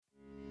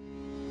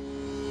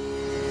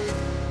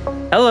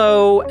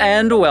Hello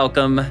and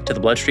welcome to the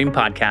Bloodstream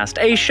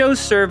Podcast, a show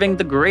serving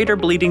the greater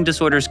bleeding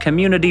disorders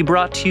community,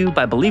 brought to you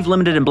by Believe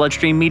Limited and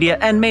Bloodstream Media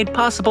and made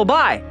possible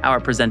by our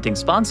presenting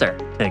sponsor,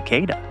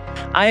 Takeda.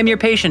 I am your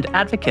patient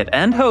advocate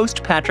and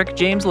host, Patrick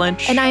James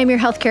Lynch. And I am your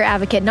healthcare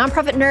advocate,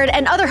 nonprofit nerd,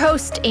 and other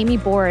host, Amy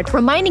Board,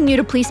 reminding you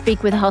to please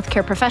speak with a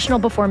healthcare professional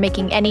before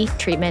making any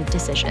treatment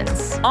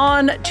decisions.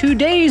 On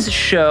today's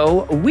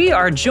show, we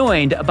are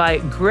joined by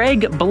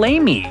Greg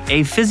Blamey,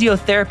 a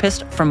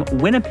physiotherapist from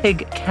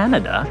Winnipeg,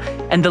 Canada,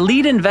 and the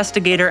lead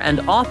investigator and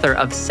author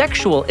of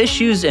Sexual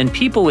Issues in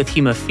People with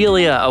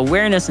Hemophilia,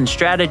 Awareness and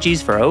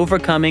Strategies for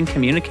Overcoming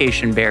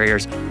Communication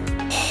Barriers.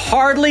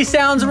 Hardly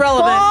sounds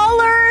relevant.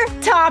 Baller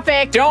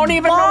topic. Don't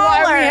even know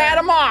why we had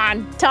him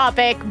on.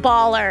 Topic,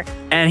 baller.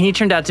 And he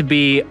turned out to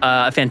be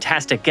a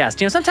fantastic guest.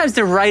 You know, sometimes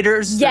they're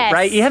writers, yes.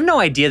 right? You have no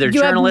idea. They're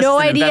journalists. You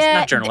have no idea.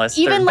 Not journalists.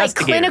 Even like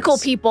clinical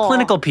people.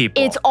 Clinical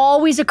people. It's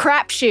always a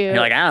crapshoot. You're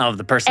like, I don't know if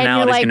the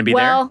personality's going to be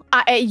well,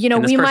 there.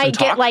 We might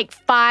get like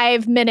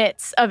 5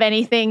 minutes of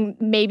anything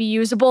maybe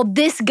usable.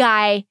 This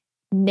guy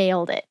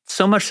nailed it.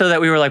 So much so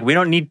that we were like, we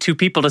don't need two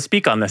people to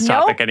speak on this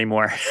topic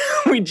anymore.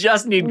 We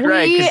just need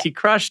Greg because he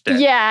crushed it.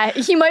 Yeah,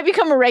 he might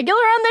become a regular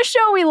on this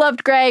show. We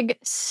loved Greg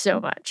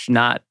so much.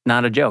 Not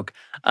a joke.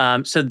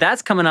 So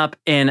that's coming up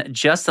in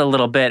just a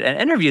little bit.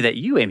 An interview that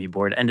you, Amy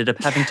Board, ended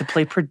up having to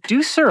play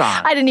producer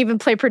on. I didn't even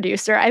play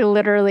producer. I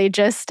literally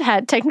just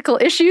had technical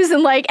issues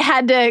and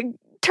had to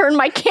turn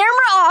my camera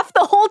off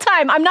the whole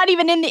time. I'm not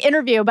even in the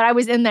interview, but I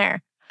was in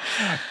there.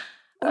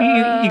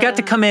 You got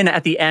to come in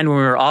at the end when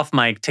we were off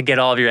mic to get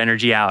all of your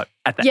energy out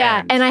at the end.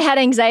 Yeah, and I had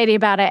anxiety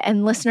about it.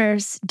 And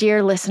listeners,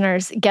 dear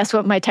listeners, guess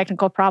what my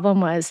technical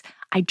problem was?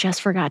 I just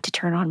forgot to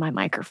turn on my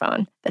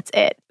microphone. That's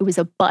it. It was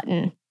a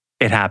button.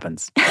 It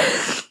happens.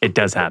 It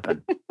does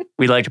happen.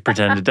 We like to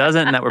pretend it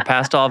doesn't and that we're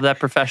past all of that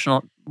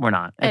professional. We're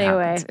not.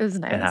 It was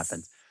nice. It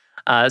happens.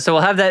 So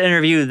we'll have that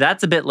interview.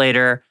 That's a bit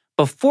later.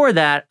 Before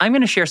that, I'm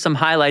going to share some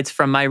highlights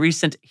from my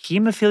recent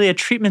Hemophilia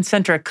Treatment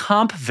Center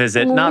comp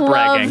visit. Not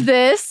bragging. Love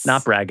this.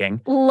 Not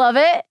bragging. Love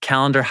it.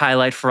 Calendar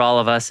highlight for all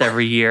of us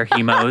every year,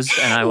 hemos,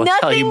 and I will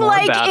tell you more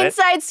about it. Nothing like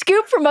inside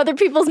scoop from other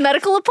people's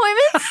medical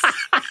appointments.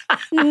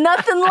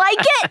 Nothing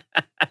like it.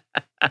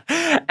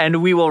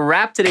 And we will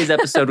wrap today's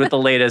episode with the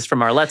latest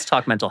from our Let's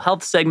Talk Mental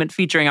Health segment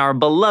featuring our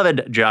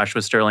beloved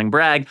Joshua Sterling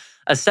Bragg,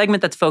 a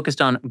segment that's focused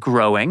on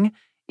growing,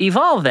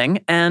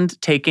 evolving,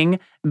 and taking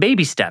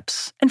baby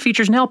steps, and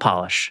features nail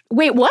polish.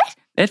 Wait, what?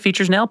 It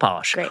features nail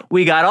polish. Great.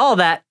 We got all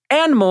that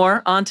and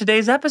more on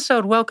today's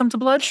episode. Welcome to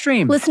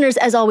Bloodstream. Listeners,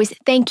 as always,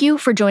 thank you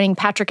for joining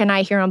Patrick and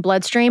I here on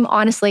Bloodstream.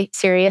 Honestly,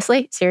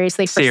 seriously. This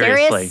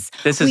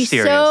is we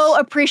serious. So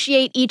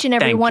appreciate each and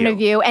every one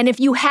of you. And if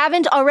you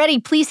haven't already,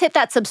 please hit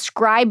that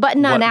subscribe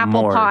button on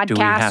Apple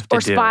Podcasts or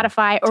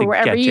Spotify or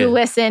wherever you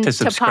listen to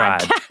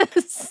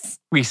podcasts.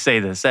 We say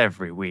this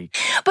every week.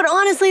 But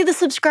honestly, the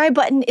subscribe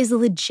button is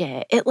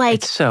legit.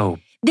 It's so...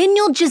 Then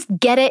you'll just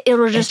get it.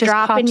 It'll just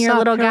drop in your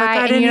little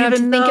guy, and you don't have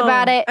to think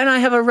about it. And I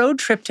have a road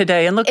trip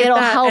today, and look at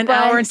that, an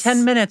hour and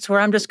 10 minutes where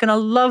I'm just going to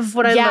love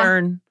what I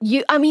learn.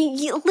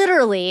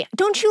 Literally,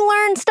 don't you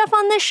learn stuff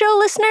on this show,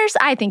 listeners?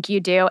 I think you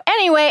do.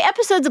 Anyway,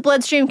 episodes of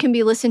Bloodstream can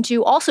be listened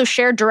to, also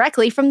shared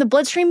directly from the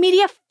Bloodstream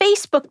Media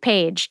Facebook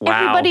page. Wow.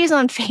 Everybody's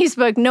on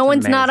Facebook. No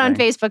one's not on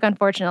Facebook,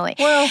 unfortunately.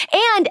 Well,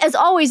 and as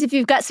always, if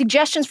you've got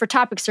suggestions for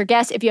topics or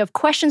guests, if you have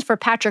questions for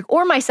Patrick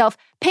or myself,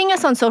 ping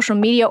us on social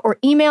media or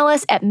email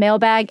us at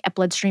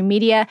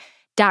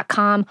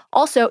mailbag@bloodstreammedia.com.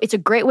 Also, it's a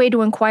great way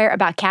to inquire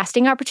about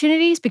casting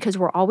opportunities because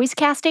we're always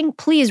casting.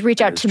 Please reach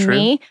out to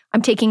me.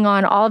 I'm taking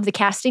on all of the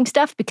casting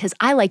stuff because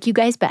I like you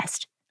guys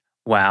best.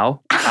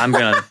 Wow. I'm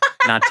going to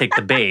not take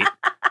the bait.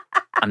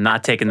 I'm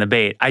not taking the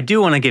bait. I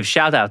do want to give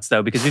shout outs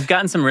though, because we've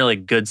gotten some really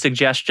good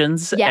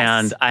suggestions. Yes.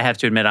 And I have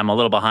to admit, I'm a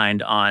little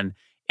behind on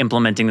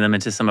implementing them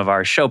into some of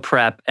our show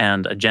prep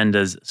and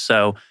agendas.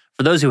 So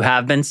for those who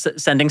have been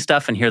sending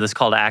stuff and hear this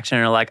call to action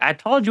and are like, I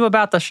told you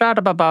about the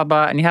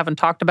shabba-ba-ba and you haven't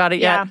talked about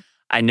it yet.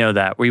 I know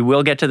that. We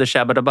will get to the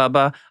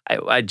shabba-ba-ba.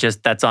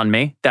 That's on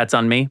me. That's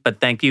on me. But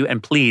thank you.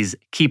 And please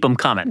keep them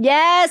coming.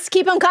 Yes,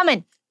 keep them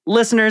coming.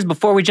 Listeners,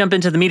 before we jump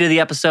into the meat of the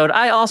episode,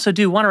 I also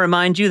do want to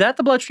remind you that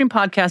the Bloodstream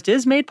Podcast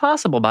is made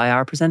possible by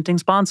our presenting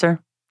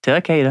sponsor,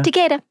 Takeda.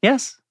 Takeda.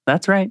 Yes,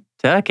 that's right.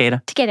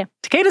 Takeda. Takeda.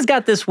 Takeda's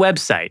got this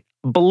website,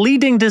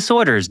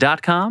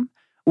 bleedingdisorders.com,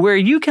 where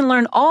you can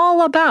learn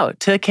all about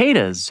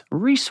Takeda's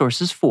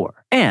resources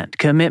for and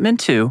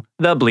commitment to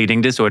the bleeding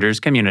disorders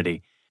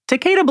community.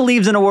 Takeda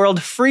believes in a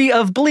world free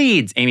of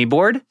bleeds. Amy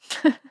Board?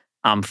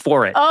 I'm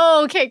for it.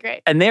 Oh, okay,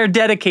 great. And they're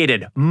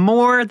dedicated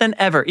more than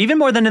ever, even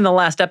more than in the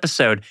last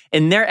episode,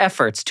 in their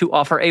efforts to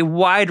offer a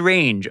wide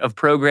range of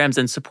programs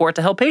and support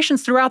to help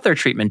patients throughout their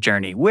treatment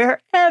journey,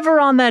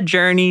 wherever on that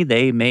journey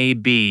they may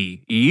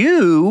be.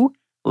 You,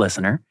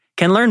 listener,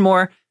 can learn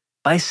more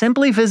by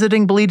simply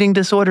visiting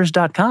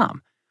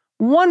bleedingdisorders.com.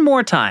 One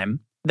more time,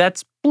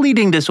 that's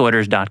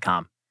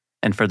bleedingdisorders.com.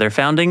 And for their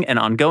founding and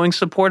ongoing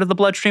support of the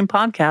Bloodstream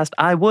Podcast,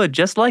 I would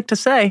just like to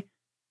say,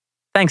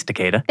 thanks,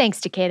 Takeda. Thanks,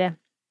 Takeda.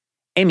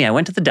 Amy, I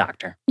went to the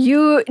doctor.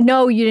 You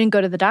didn't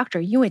go to the doctor.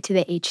 You went to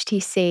the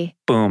HTC.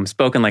 Boom,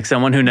 spoken like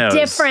someone who knows.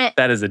 Different.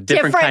 That is a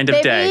different kind of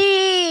baby.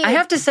 day. I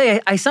have to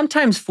say, I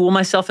sometimes fool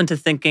myself into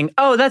thinking,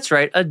 oh, that's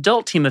right,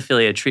 adult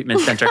hemophilia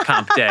treatment center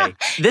comp day.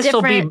 This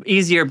will be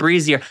easier,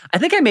 breezier. I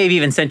think I may have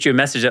even sent you a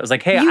message that was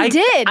like, hey,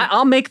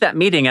 I'll make that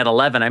meeting at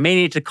 11. I may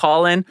need to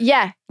call in.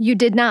 Yeah, you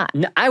did not.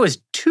 I was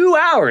 2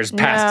 hours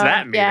past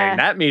that meeting. Yeah.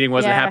 That meeting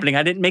wasn't happening.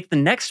 I didn't make the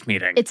next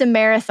meeting. It's a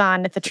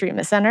marathon at the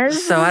treatment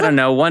centers. So I don't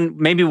know.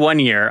 Maybe 1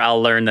 year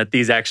I'll learn that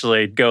these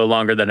actually go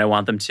longer than I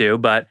want them to.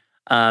 But,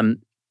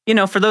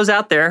 for those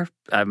out there,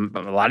 a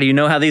lot of you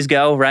know how these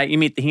go, right? You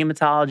meet the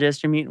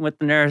hematologist, you're meeting with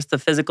the nurse, the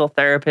physical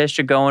therapist,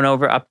 you're going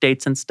over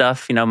updates and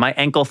stuff. My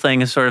ankle thing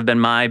has sort of been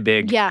my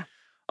big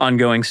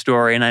ongoing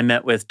story. And I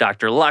met with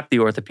Dr. Luck, the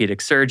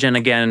orthopedic surgeon,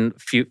 again,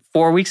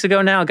 4 weeks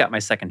ago now. Got my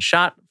second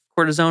shot,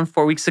 cortisone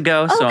 4 weeks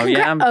ago. Oh, so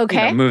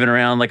I'm moving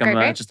around like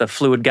I'm just a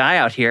fluid guy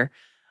out here.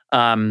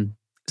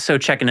 So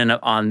checking in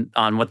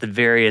on what the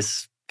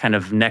various kind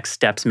of next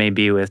steps may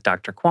be with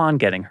Dr. Kwan,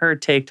 getting her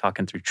take,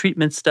 talking through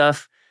treatment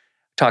stuff,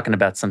 talking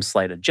about some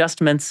slight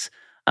adjustments,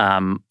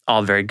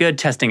 all very good,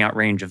 testing out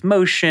range of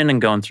motion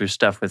and going through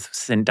stuff with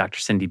Dr.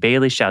 Cindy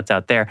Bailey, shouts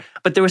out there.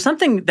 But there was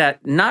something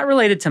that not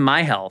related to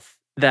my health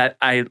that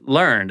I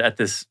learned at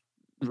this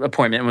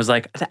appointment and was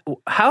like,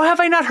 how have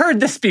I not heard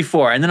this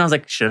before? And then I was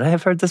like, should I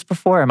have heard this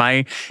before? Am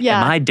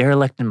I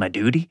derelict in my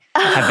duty?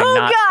 Have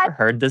I not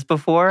heard this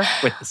before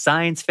with the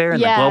science fair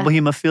and the global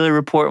hemophilia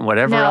report and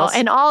whatever else?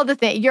 And all the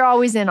things. You're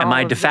always in all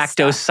my of de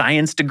facto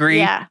science degree?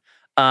 Yeah.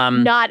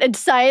 Not in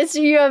science,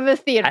 you have a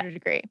theater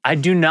degree. I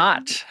do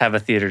not have a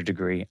theater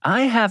degree.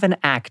 I have an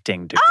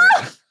acting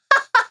degree.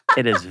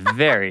 It is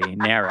very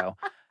narrow.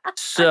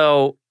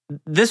 So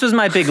this was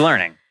my big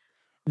learning,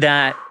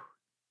 that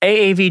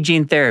AAV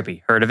gene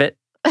therapy, heard of it?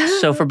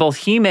 So for both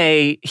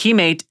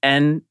hemate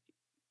and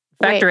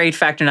factor VIII,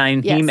 factor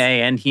IX, heme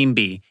A and heme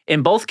B,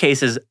 in both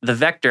cases, the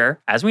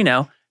vector, as we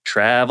know,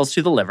 travels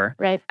to the liver.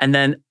 Right. And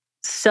then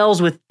cells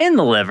within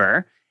the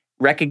liver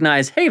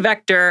recognize, hey,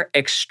 vector,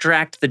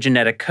 extract the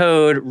genetic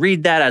code,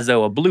 read that as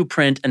though a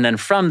blueprint, and then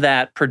from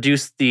that,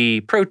 produce the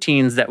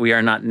proteins that we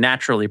are not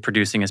naturally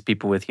producing as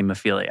people with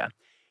hemophilia.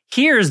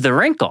 Here's the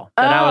wrinkle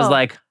that I was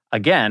like,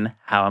 again,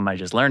 how am I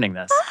just learning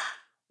this?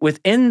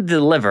 Within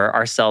the liver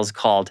are cells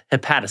called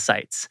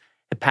hepatocytes.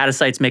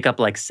 Hepatocytes make up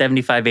like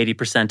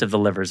 75-80% of the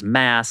liver's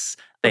mass.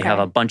 They have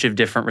a bunch of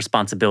different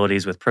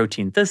responsibilities with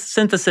protein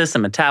synthesis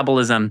and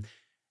metabolism.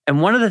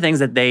 And one of the things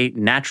that they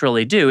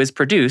naturally do is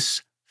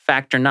produce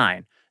factor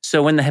IX.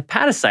 So when the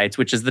hepatocytes,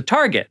 which is the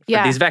target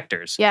for these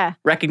vectors,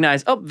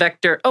 recognize,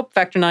 factor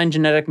IX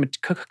genetic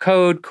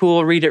code,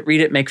 cool, read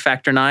it, make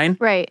factor IX.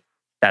 Right.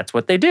 That's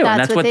what they do. And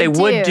that's what they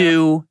would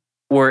do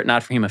were it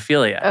not for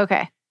hemophilia.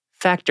 Okay.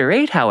 Factor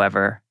VIII,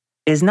 however,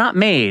 is not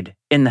made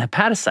in the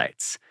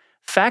hepatocytes.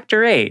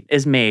 Factor VIII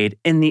is made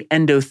in the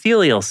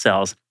endothelial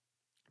cells.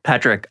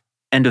 Patrick,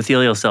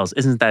 endothelial cells,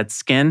 isn't that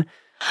skin?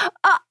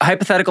 A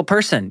hypothetical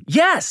person.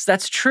 Yes,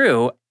 that's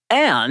true.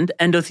 And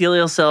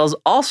endothelial cells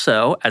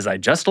also, as I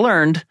just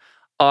learned,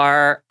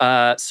 are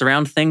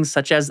surround things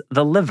such as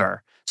the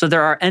liver. So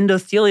there are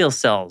endothelial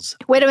cells.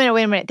 Wait a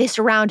minute. They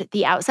surround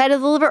the outside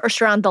of the liver or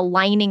surround the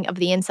lining of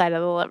the inside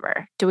of the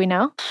liver? Do we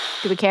know?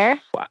 Do we care?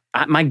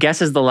 My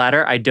guess is the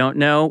latter. I don't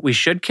know. We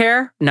should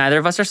care. Neither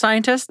of us are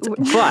scientists,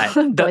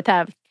 but both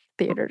have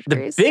theater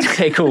degrees. The big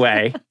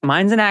takeaway,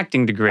 mine's an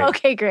acting degree.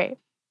 Okay, great.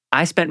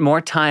 I spent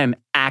more time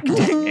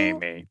acting,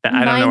 Amy.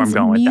 I don't know where I'm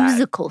going with that.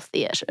 Musical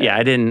theater. Yeah,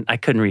 I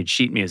couldn't read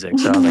sheet music,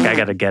 so I was like, I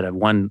got to get a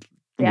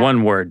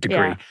one-word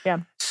degree. Yeah.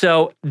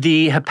 So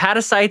the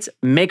hepatocytes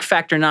make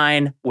factor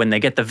IX. When they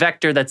get the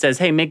vector that says,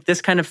 hey, make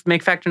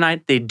factor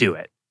IX, they do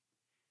it.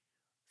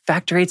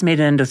 Factor VIII is made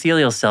in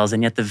endothelial cells,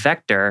 and yet the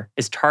vector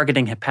is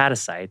targeting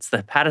hepatocytes.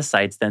 The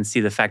hepatocytes then see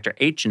the factor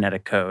VIII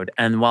genetic code,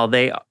 and while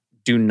they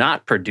do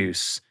not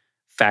produce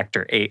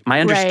factor VIII,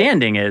 my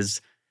understanding is,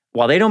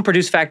 while they don't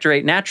produce factor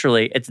VIII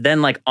naturally, it's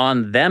then like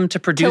on them to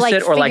produce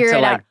it, or like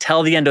to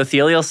tell the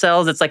endothelial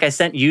cells. It's like I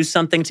sent you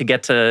something to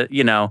get to,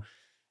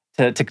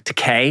 to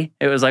Kay.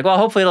 It was like, well,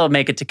 hopefully it'll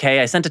make it to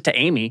Kay. I sent it to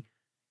Amy.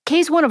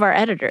 Kay's one of our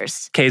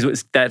editors.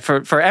 Kay's that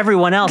for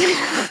everyone else.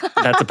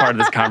 That's a part of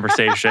this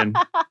conversation.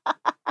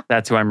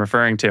 That's who I'm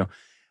referring to.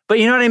 But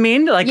you know what I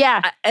mean? Like,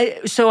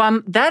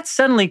 so that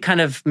suddenly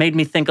kind of made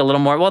me think a little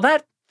more. Well,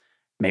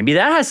 maybe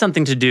that has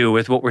something to do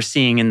with what we're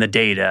seeing in the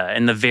data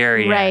and the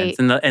variants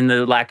and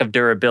the lack of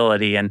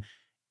durability. And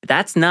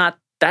that's not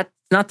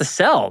the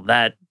cell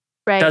that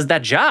does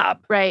that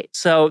job. Right.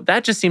 So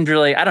that just seemed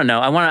really, I don't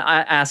know. I want to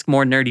ask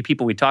more nerdy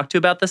people we talk to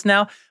about this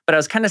now, but I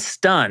was kind of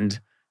stunned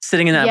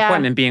sitting in that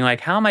appointment being like,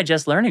 how am I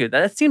just learning it?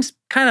 That seems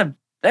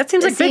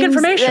like big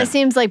information. That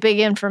seems like big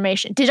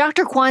information. Did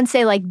Dr. Kwan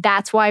say like,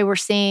 that's why we're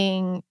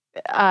seeing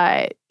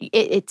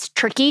it's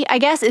tricky, I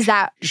guess? Is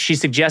that... She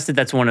suggested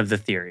that's one of the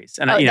theories.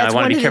 And I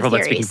want to be careful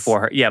about speaking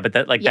for her. Yeah, but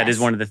that is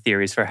one of the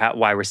theories for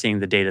why we're seeing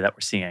the data that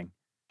we're seeing.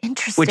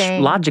 Interesting. Which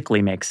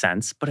logically makes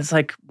sense. But it's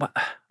like,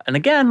 and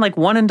again, like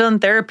one and done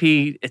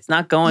therapy, it's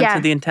not going to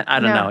the intent.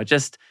 I don't know. It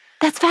just...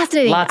 That's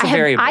fascinating. Lots of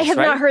variables, I have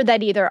right? not heard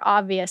that either,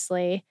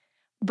 obviously.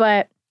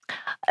 But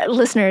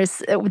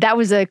listeners, that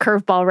was a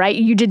curveball, right?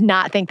 You did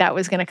not think that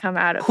was going to come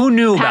out of Who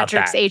knew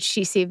Patrick's about that?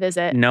 HTC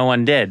visit. No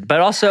one did.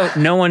 But also,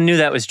 no one knew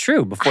that was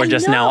true before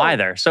just now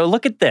either. So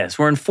look at this.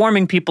 We're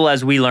informing people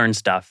as we learn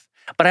stuff.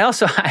 But I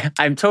also,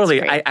 I'm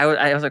totally,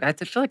 I was like, I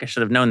feel like I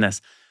should have known this.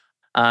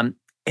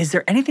 Is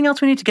there anything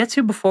else we need to get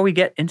to before we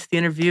get into the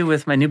interview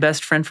with my new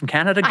best friend from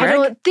Canada, Greg? I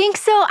don't think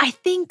so. I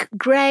think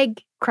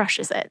Greg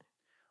crushes it.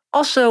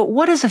 Also,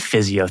 what is a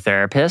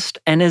physiotherapist?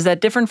 And is that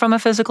different from a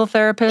physical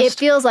therapist? It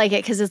feels like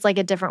it because it's like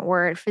a different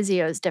word.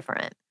 Physio is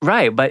different.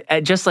 Right, but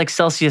just like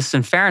Celsius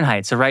and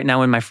Fahrenheit. So right now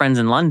when my friends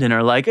in London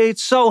are like,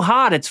 it's so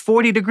hot, it's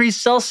 40 degrees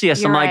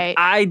Celsius. You're I'm right. like,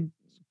 I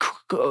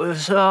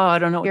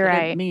don't know what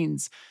that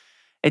means.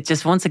 It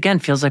just, once again,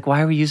 feels like,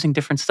 why are we using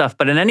different stuff?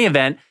 But in any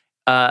event,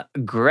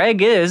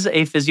 Greg is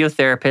a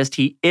physiotherapist.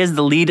 He is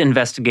the lead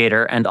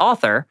investigator and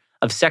author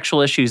of Sexual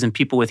Issues in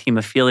People with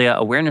Hemophilia,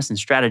 Awareness and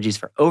Strategies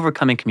for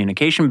Overcoming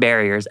Communication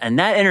Barriers. And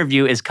that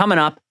interview is coming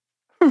up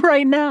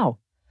right now.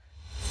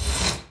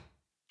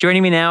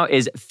 Joining me now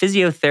is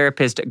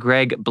physiotherapist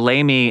Greg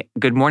Blamey.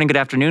 Good morning, good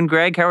afternoon,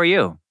 Greg. How are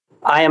you?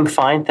 I am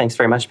fine. Thanks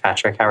very much,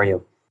 Patrick. How are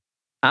you?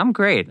 I'm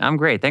great.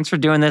 Thanks for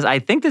doing this. I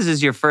think this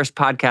is your first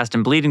podcast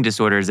in bleeding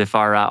disorders, if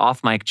our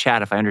off-mic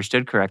chat, if I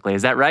understood correctly.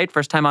 Is that right?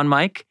 First time on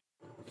mic?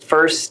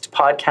 First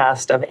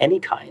podcast of any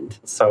kind.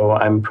 So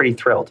I'm pretty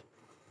thrilled.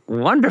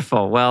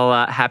 Wonderful.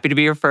 Well, happy to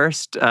be your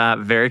first.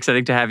 Very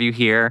exciting to have you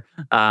here.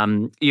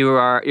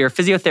 You're a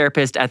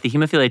physiotherapist at the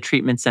Hemophilia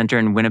Treatment Center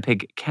in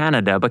Winnipeg,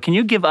 Canada. But can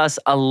you give us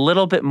a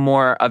little bit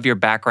more of your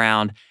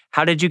background?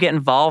 How did you get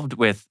involved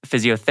with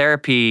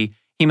physiotherapy,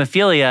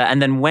 hemophilia,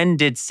 and then when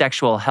did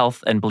sexual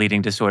health and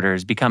bleeding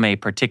disorders become a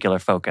particular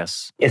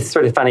focus? It's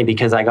sort of funny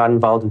because I got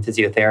involved in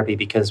physiotherapy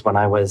because when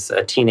I was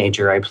a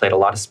teenager, I played a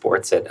lot of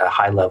sports at a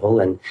high level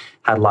and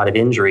had a lot of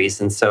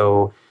injuries. And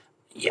so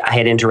I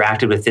had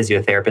interacted with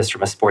physiotherapists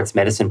from a sports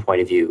medicine point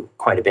of view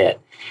quite a bit.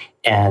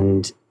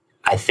 And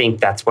I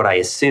think that's what I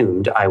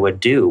assumed I would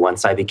do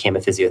once I became a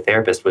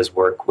physiotherapist, was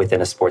work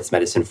within a sports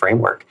medicine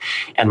framework.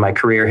 And my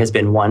career has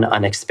been one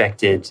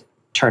unexpected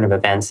turn of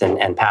events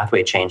and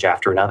pathway change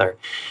after another.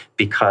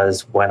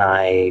 Because when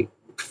I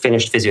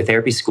finished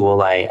physiotherapy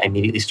school, I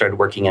immediately started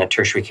working in a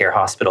tertiary care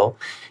hospital.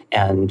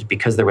 And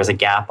because there was a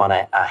gap on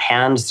a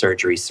hand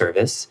surgery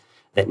service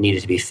that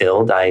needed to be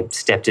filled, I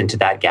stepped into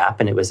that gap,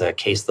 and it was a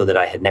caseload that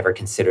I had never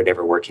considered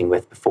ever working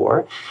with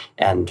before,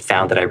 and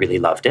found that I really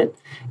loved it.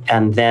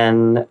 And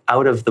then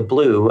out of the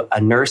blue,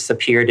 a nurse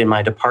appeared in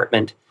my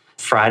department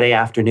Friday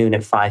afternoon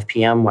at 5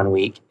 p.m. one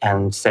week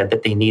and said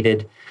that they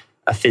needed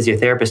a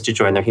physiotherapist to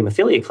join their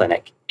hemophilia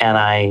clinic. And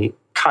I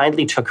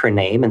kindly took her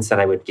name and said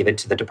I would give it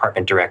to the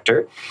department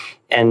director.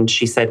 And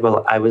she said,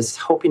 well, I was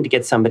hoping to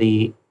get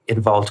somebody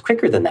involved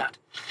quicker than that.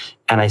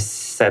 And I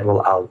said,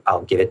 well,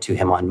 I'll give it to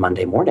him on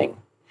Monday morning.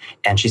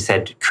 And she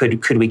said,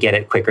 could we get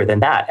it quicker than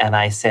that? And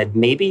I said,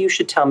 maybe you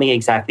should tell me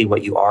exactly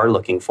what you are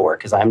looking for,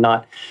 because I'm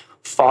not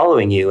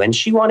following you. And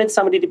she wanted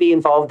somebody to be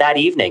involved that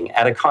evening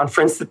at a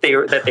conference that they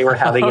were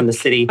having in the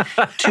city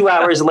 2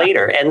 hours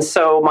later. And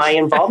so my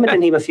involvement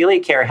in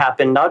hemophilia care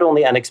happened not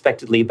only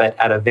unexpectedly, but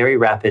at a very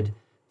rapid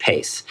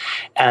pace.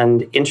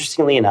 And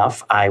interestingly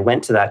enough, I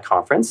went to that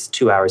conference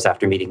 2 hours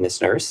after meeting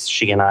this nurse.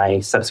 She and I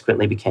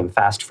subsequently became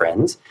fast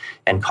friends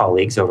and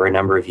colleagues over a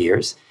number of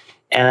years.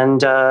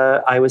 And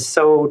I was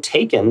so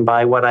taken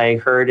by what I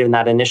heard in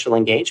that initial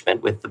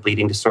engagement with the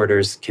bleeding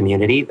disorders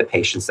community, the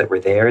patients that were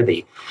there,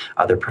 the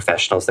other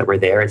professionals that were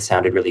there. It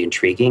sounded really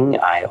intriguing.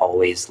 I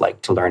always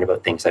like to learn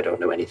about things I don't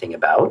know anything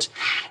about.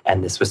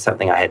 And this was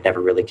something I had never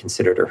really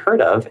considered or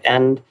heard of.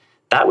 And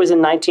that was in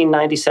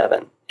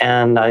 1997.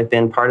 And I've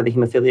been part of the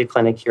hemophilia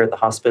clinic here at the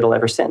hospital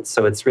ever since.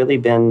 So it's really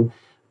been,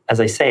 as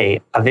I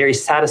say, a very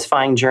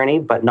satisfying journey,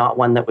 but not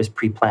one that was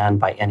pre-planned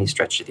by any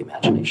stretch of the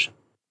imagination.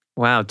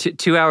 Wow,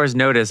 2 hours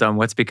notice on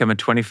what's become a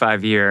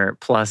 25-year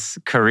plus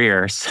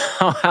career.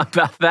 So how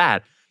about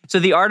that? So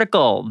the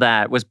article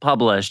that was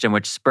published and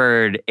which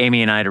spurred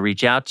Amy and I to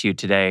reach out to you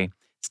today,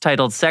 it's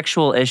titled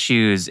Sexual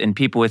Issues in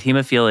People with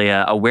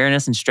Hemophilia,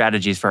 Awareness and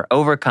Strategies for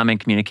Overcoming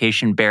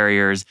Communication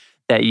Barriers,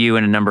 that you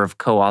and a number of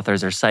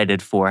co-authors are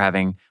cited for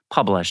having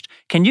published.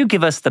 Can you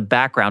give us the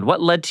background?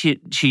 What led to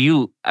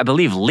you, I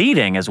believe,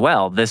 leading as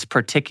well this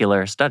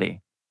particular study?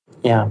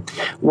 Yeah.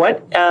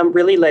 What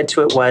really led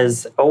to it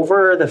was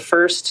over the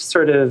first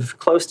sort of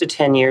close to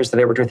 10 years that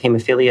I worked with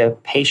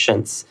hemophilia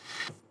patients,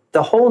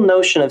 the whole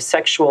notion of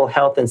sexual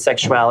health and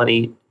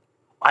sexuality,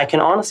 I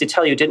can honestly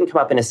tell you, didn't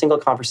come up in a single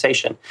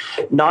conversation,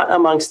 not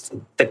amongst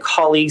the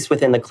colleagues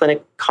within the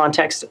clinic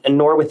context,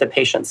 nor with the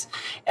patients.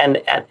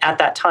 And at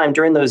that time,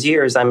 during those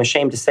years, I'm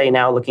ashamed to say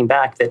now, looking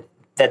back,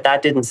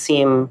 that didn't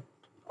seem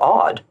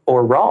odd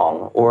or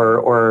wrong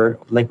or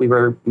like we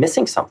were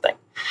missing something.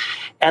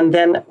 And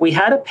then we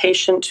had a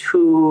patient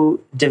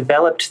who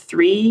developed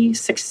 3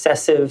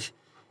 successive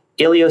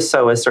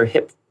iliopsoas or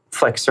hip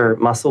flexor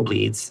muscle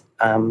bleeds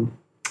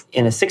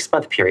in a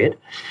 6-month period.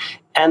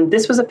 And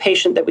this was a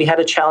patient that we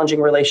had a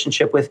challenging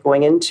relationship with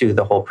going into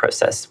the whole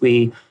process.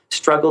 We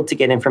struggled to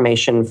get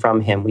information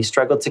from him. We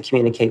struggled to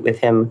communicate with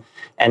him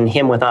and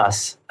him with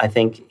us, I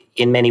think,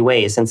 in many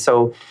ways. And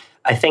so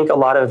I think a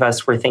lot of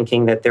us were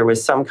thinking that there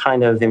was some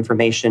kind of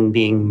information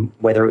being,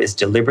 whether it was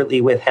deliberately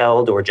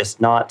withheld or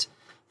just not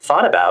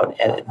thought about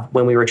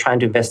when we were trying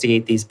to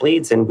investigate these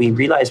bleeds. And we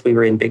realized we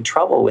were in big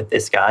trouble with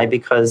this guy,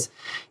 because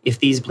if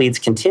these bleeds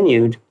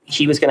continued,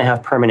 he was going to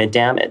have permanent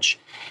damage.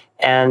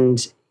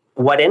 And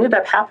what ended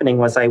up happening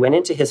was I went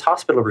into his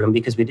hospital room,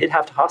 because we did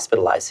have to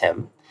hospitalize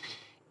him.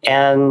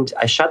 And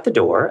I shut the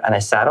door and I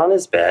sat on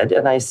his bed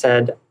and I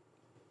said,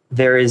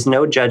 there is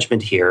no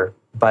judgment here,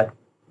 but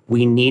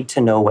we need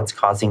to know what's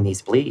causing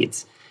these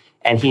bleeds.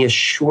 And he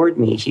assured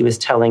me he was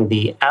telling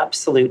the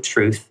absolute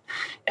truth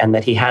and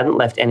that he hadn't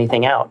left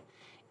anything out.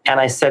 And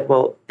I said,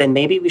 well, then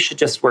maybe we should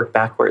just work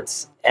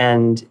backwards.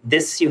 And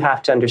this, you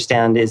have to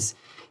understand, is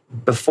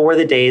before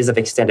the days of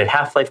extended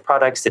half-life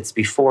products. It's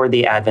before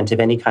the advent of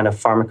any kind of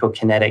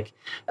pharmacokinetic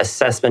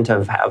assessment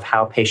of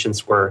how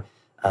patients were,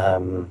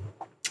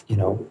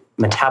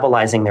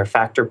 metabolizing their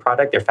factor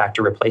product, their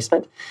factor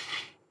replacement.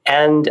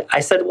 And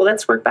I said, well,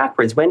 let's work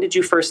backwards. When did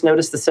you first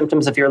notice the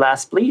symptoms of your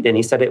last bleed? And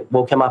he said it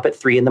woke him up at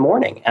 3 a.m.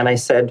 And I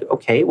said,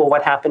 okay, well,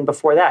 what happened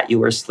before that? You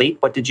were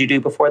asleep. What did you do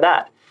before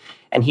that?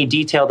 And he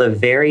detailed a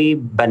very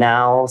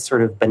banal,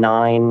 sort of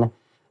benign,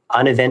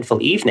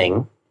 uneventful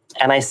evening.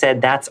 And I said,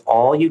 that's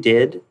all you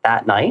did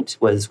that night,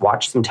 was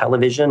watch some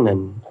television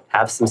and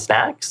have some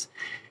snacks?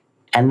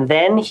 And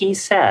then he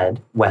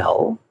said,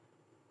 well,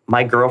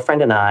 my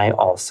girlfriend and I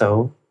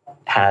also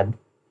had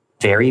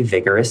very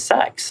vigorous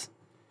sex.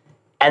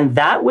 And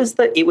that was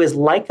it was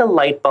like a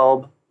light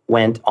bulb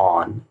went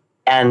on.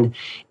 And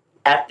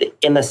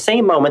in the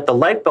same moment, the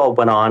light bulb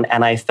went on,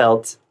 and I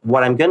felt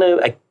what I'm going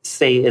to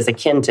say is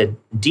akin to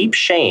deep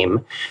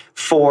shame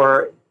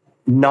for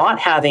not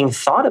having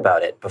thought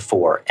about it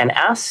before and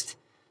asked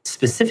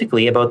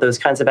specifically about those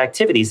kinds of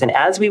activities. And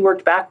as we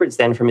worked backwards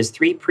then from his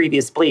 3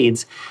 previous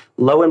bleeds,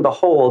 lo and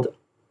behold,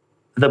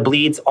 the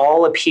bleeds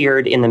all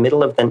appeared in the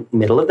middle of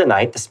the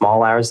night, the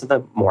small hours of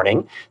the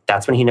morning.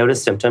 That's when he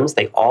noticed symptoms.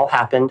 They all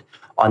happened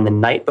on the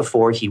night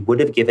before he would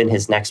have given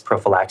his next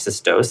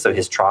prophylaxis dose. So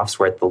his troughs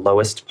were at the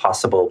lowest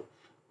possible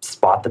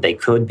spot that they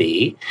could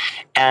be.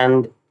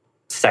 And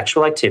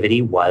sexual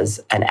activity was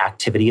an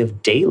activity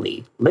of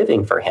daily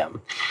living for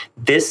him.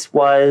 This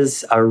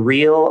was a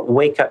real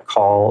wake-up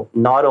call,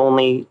 not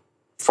only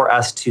for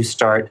us to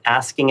start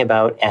asking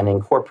about and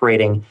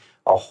incorporating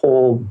a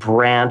whole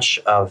branch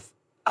of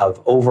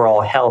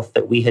overall health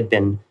that we had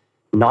been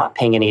not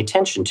paying any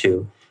attention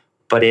to,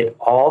 but it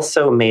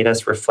also made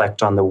us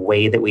reflect on the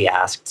way that we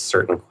asked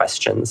certain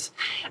questions.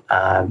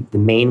 The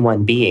main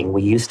one being,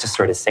 we used to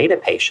sort of say to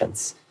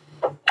patients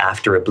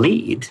after a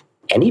bleed,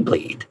 any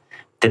bleed,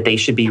 that they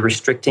should be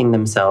restricting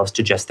themselves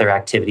to just their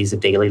activities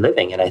of daily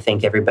living. And I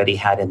think everybody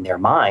had in their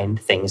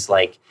mind things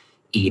like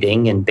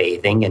eating and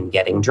bathing and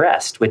getting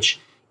dressed, which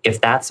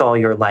if that's all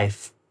your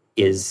life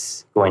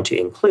is going to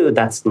include,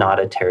 that's not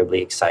a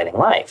terribly exciting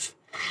life.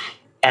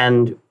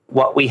 And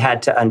what we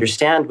had to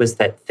understand was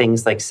that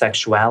things like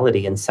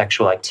sexuality and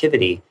sexual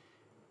activity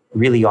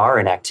really are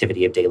an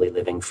activity of daily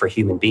living for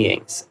human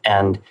beings.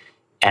 And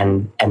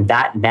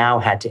that now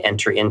had to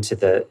enter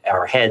into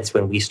our heads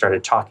when we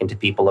started talking to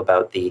people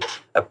about the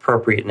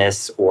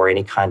appropriateness or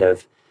any kind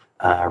of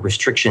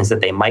restrictions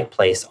that they might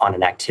place on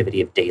an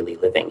activity of daily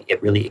living.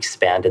 It really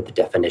expanded the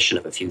definition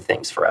of a few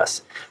things for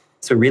us.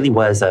 So it really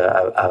was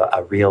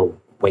a real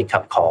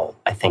wake-up call,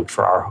 I think,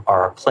 for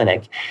our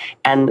clinic.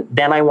 And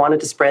then I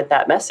wanted to spread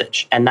that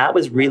message. And that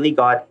was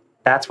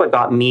that's what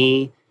got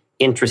me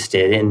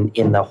interested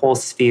in the whole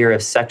sphere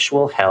of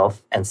sexual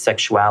health and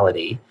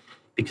sexuality,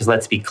 because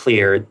let's be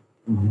clear,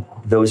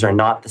 those are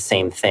not the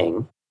same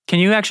thing. Can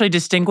you actually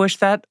distinguish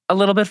that a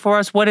little bit for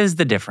us? What is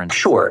the difference?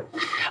 Sure.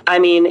 I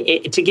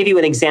mean, to give you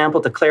an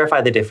example, to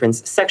clarify the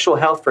difference, sexual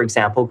health, for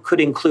example, could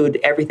include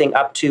everything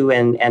up to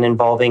and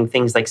involving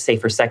things like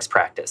safer sex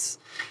practice.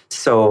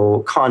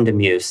 So condom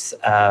use,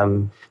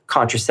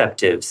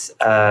 contraceptives,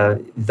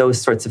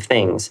 those sorts of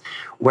things.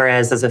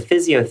 Whereas as a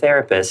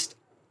physiotherapist,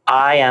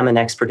 I am an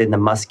expert in the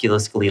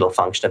musculoskeletal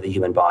function of the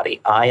human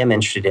body. I am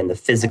interested in the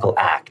physical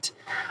act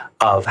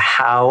of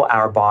how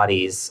our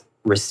bodies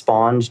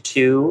respond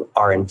to,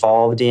 are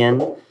involved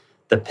in,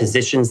 the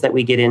positions that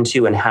we get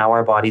into, and how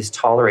our bodies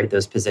tolerate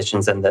those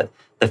positions, and the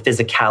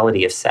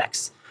physicality of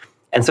sex.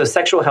 And so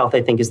sexual health,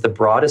 I think, is the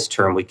broadest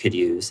term we could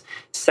use.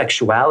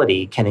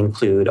 Sexuality can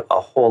include a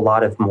whole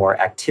lot of more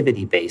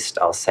activity-based,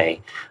 I'll say,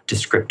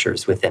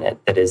 descriptors within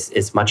it that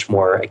is much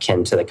more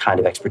akin to the kind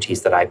of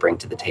expertise that I bring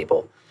to the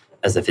table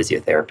as a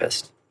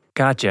physiotherapist.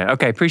 Gotcha.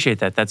 Okay, appreciate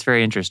that. That's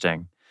very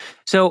interesting.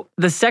 So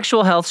the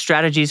Sexual Health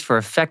Strategies for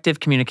Effective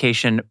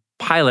Communication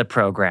pilot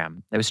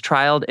program that was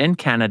trialed in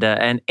Canada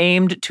and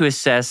aimed to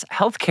assess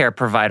healthcare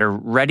provider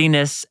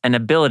readiness and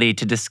ability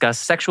to discuss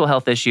sexual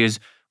health issues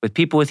with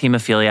people with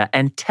hemophilia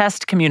and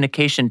test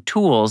communication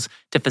tools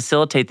to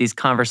facilitate these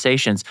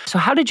conversations. So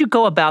how did you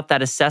go about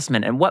that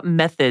assessment, and what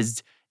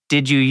methods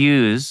did you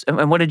use,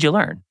 and what did you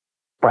learn?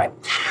 Right.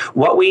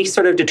 What we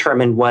sort of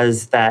determined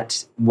was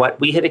that what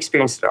we had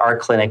experienced at our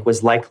clinic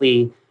was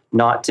likely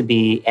not to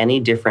be any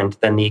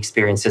different than the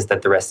experiences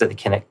that the rest of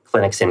the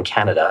clinics in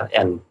Canada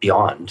and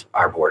beyond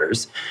our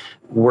borders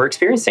were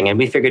experiencing. And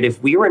we figured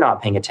if we were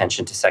not paying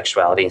attention to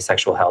sexuality and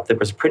sexual health, there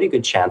was a pretty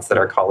good chance that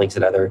our colleagues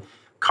at other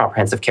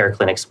comprehensive care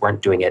clinics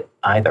weren't doing it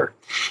either.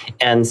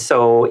 And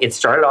so it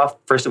started off,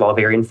 first of all,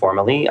 very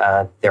informally.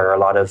 There are a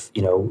lot of,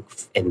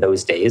 in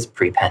those days,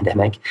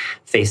 pre-pandemic,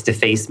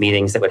 face-to-face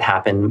meetings that would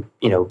happen,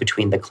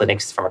 between the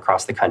clinics from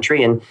across the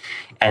country,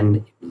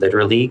 and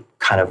literally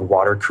kind of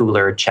water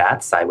cooler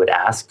chats. I would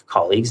ask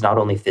colleagues, not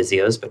only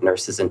physios, but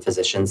nurses and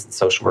physicians and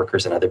social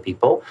workers and other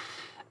people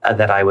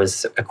that I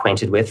was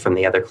acquainted with from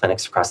the other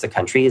clinics across the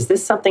country. Is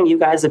this something you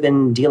guys have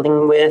been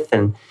dealing with?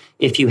 And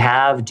if you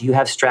have, do you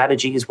have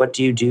strategies? What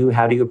do you do?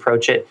 How do you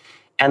approach it?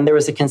 And there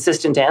was a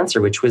consistent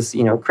answer, which was,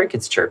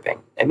 crickets chirping.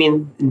 I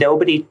mean,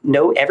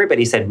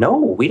 everybody said, no,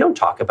 we don't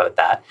talk about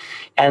that.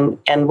 And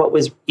what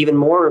was even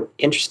more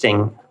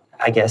interesting,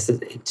 I guess,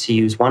 to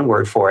use one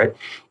word for it,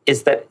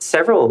 is that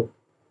several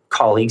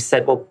colleagues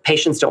said, well,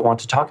 patients don't want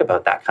to talk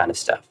about that kind of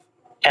stuff.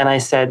 And I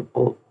said,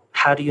 well,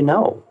 how do you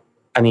know?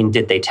 I mean,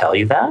 did they tell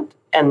you that?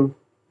 And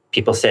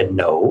people said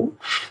no.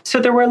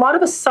 So there were a lot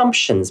of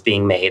assumptions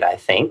being made, I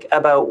think,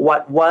 about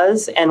what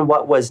was and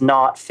what was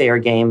not fair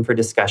game for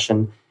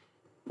discussion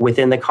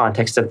within the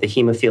context of the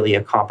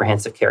hemophilia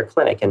comprehensive care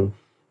clinic. And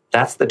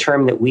that's the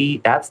term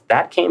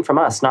that came from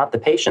us, not the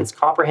patients.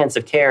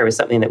 Comprehensive care is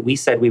something that we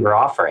said we were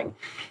offering.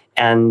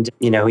 And,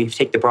 if you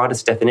take the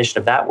broadest definition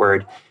of that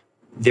word,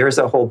 there's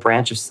a whole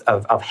branch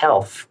of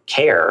health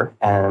care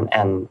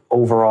and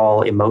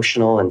overall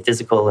emotional and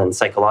physical and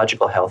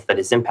psychological health that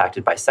is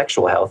impacted by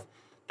sexual health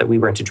that we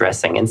weren't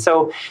addressing. And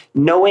so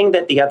knowing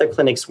that the other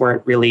clinics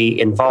weren't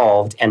really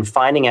involved and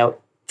finding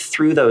out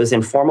through those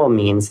informal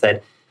means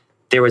that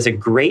there was a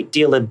great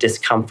deal of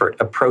discomfort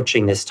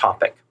approaching this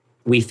topic,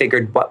 we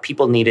figured what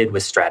people needed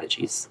was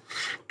strategies.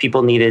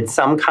 People needed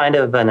some kind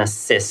of an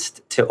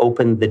assist to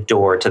open the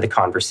door to the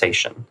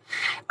conversation.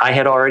 I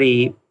had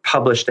already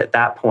published at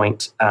that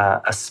point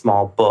a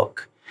small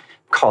book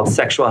called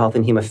Sexual Health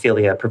and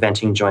Hemophilia,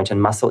 Preventing Joint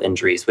and Muscle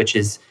Injuries, which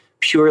is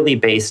purely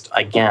based,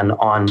 again,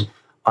 on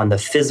the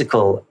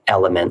physical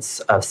elements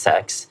of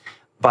sex.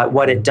 But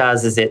what it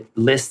does is it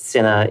lists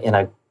in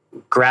a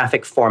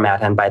graphic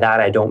format, and by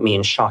that I don't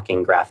mean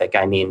shocking graphic,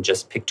 I mean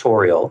just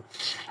pictorial,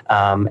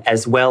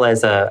 as well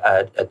as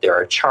there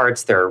are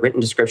charts, there are written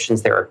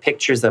descriptions, there are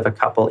pictures of a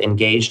couple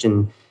engaged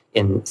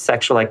in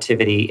sexual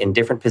activity in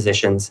different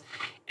positions.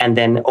 And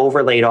then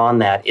overlaid on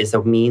that is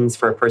a means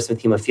for a person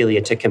with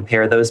hemophilia to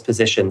compare those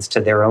positions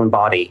to their own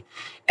body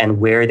and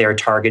where their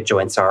target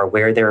joints are,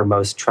 where their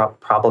most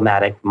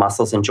problematic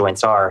muscles and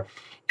joints are.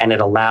 And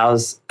it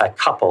allows a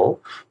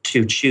couple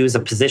to choose a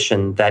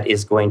position that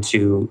is going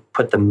to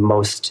put the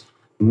most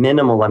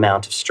minimal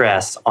amount of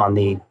stress on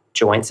the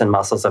joints and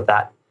muscles of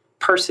that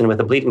person with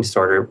a bleeding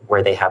disorder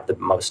where they have the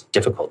most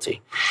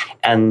difficulty.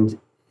 And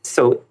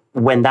so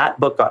when that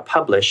book got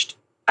published,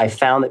 I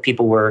found that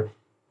people were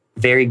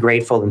very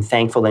grateful and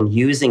thankful and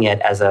using it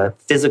as a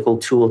physical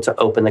tool to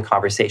open the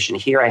conversation.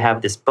 Here I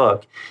have this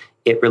book.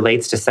 It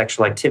relates to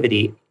sexual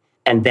activity.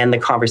 And then the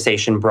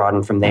conversation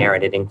broadened from there,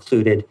 and it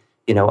included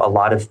a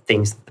lot of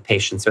things that the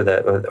patients or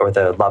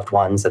the loved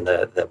ones and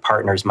the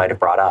partners might have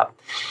brought up.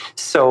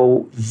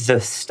 So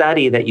the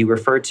study that you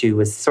referred to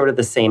was sort of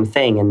the same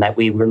thing in that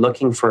we were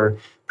looking for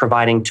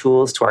providing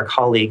tools to our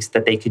colleagues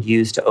that they could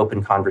use to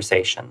open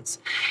conversations.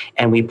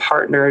 And we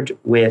partnered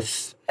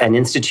with an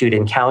institute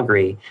in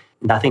Calgary,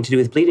 nothing to do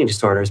with bleeding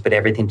disorders, but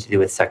everything to do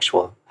with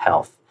sexual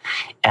health.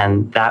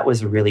 And that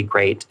was a really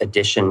great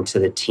addition to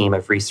the team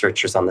of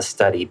researchers on the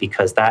study,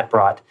 because that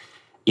brought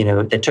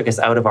that took us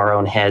out of our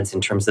own heads in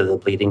terms of the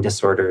bleeding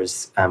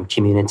disorders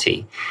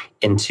community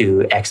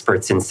into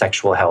experts in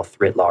sexual health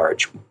writ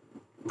large,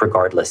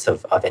 regardless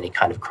of any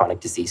kind of chronic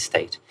disease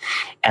state.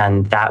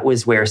 And that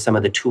was where some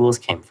of the tools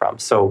came from.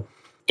 So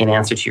in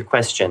answer to your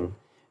question,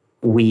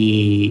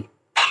 we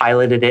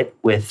piloted it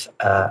with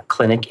a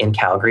clinic in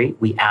Calgary.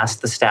 We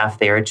asked the staff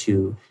there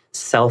to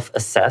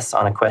self-assess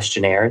on a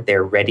questionnaire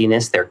their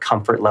readiness, their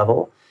comfort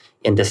level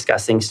in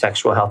discussing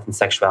sexual health and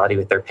sexuality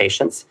with their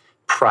patients.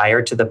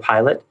 Prior to the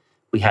pilot,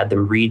 we had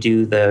them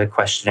redo the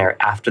questionnaire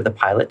after the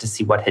pilot to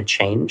see what had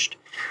changed.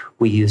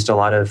 We used a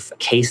lot of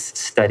case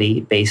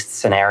study-based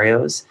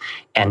scenarios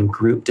and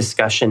group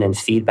discussion and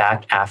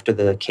feedback after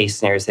the case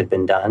scenarios had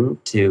been done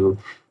to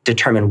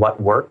determine what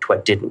worked,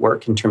 what didn't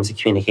work in terms of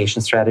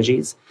communication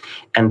strategies.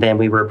 And then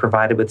we were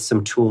provided with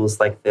some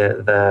tools like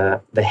the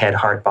head,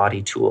 heart,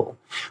 body tool,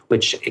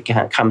 which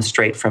comes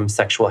straight from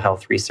sexual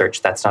health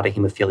research. That's not a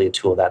hemophilia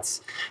tool.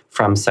 That's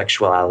from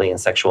sexuality and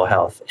sexual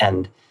health.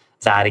 And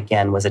that,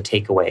 again, was a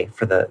takeaway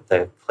for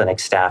the clinic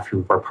staff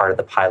who were part of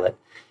the pilot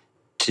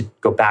to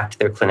go back to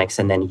their clinics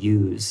and then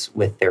use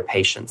with their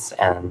patients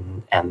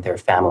and their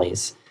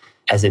families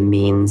as a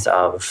means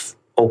of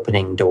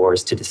opening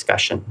doors to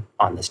discussion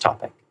on this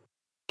topic.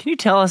 Can you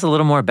tell us a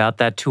little more about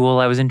that tool?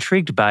 I was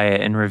intrigued by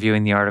it in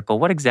reviewing the article.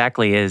 What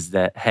exactly is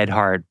the head,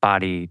 heart,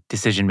 body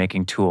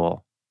decision-making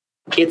tool?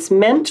 It's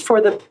meant for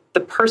the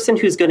person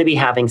who's going to be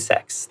having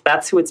sex.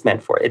 That's who it's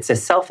meant for. It's a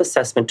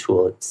self-assessment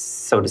tool, it's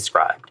so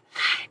described.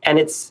 And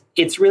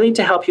it's really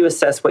to help you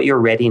assess what your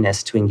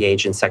readiness to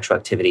engage in sexual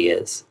activity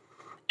is.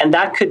 And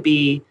that could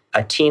be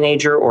a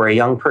teenager or a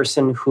young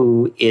person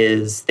who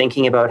is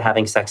thinking about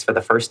having sex for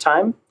the first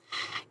time.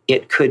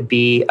 It could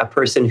be a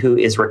person who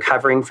is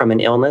recovering from an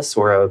illness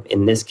or,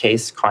 in this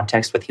case,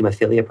 context with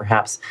hemophilia,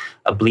 perhaps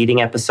a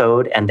bleeding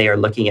episode, and they are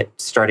looking at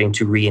starting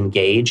to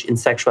re-engage in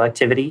sexual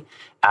activity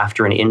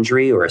after an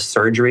injury or a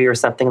surgery or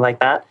something like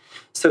that.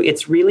 So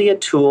it's really a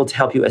tool to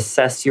help you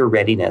assess your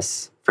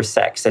readiness for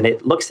sex. And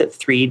it looks at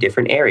 3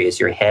 different areas: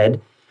 your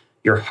head,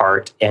 your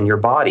heart, and your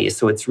body.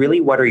 So it's really,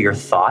 what are your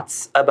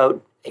thoughts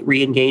about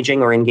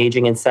re-engaging or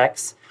engaging in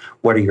sex?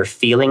 What are your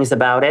feelings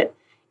about it?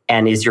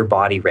 And is your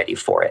body ready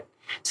for it?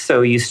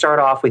 So you start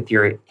off with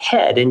your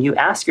head and you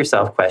ask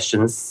yourself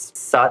questions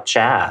such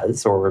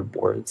as, or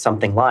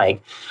something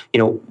like,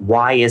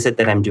 why is it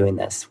that I'm doing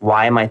this?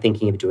 Why am I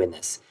thinking of doing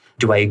this?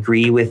 Do I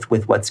agree with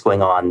what's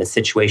going on, the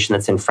situation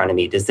that's in front of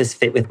me? Does this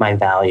fit with my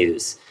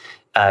values?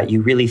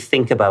 You really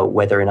think about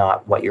whether or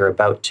not what you're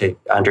about to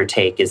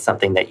undertake is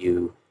something that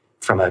you,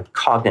 from a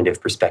cognitive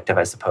perspective,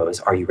 I suppose,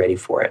 are you ready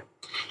for it?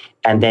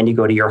 And then you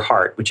go to your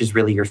heart, which is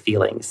really your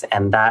feelings.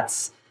 And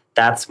that's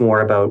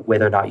more about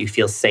whether or not you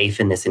feel safe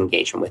in this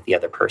engagement with the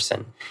other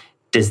person.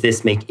 Is this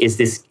something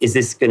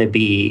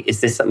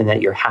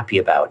that you're happy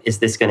about? Does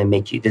this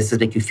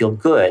make you feel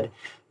good?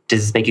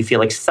 Does this make you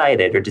feel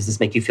excited, or does this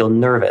make you feel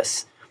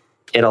nervous?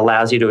 It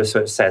allows you to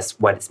assess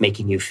what it's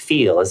making you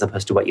feel as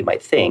opposed to what you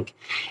might think.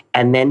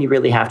 And then you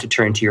really have to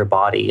turn to your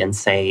body and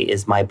say,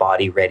 is my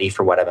body ready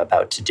for what I'm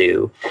about to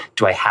do?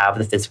 Do I have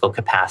the physical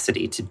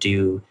capacity to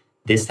do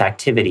this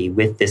activity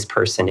with this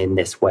person in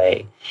this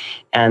way?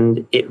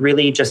 And it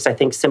really just, I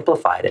think,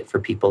 simplified it for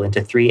people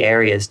into 3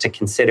 areas to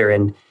consider.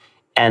 And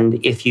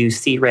if you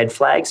see red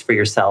flags for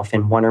yourself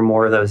in one or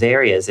more of those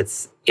areas,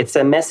 it's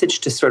a message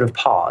to sort of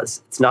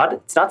pause. It's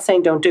not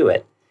saying don't do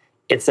it.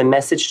 It's a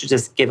message to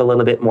just give a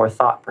little bit more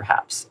thought,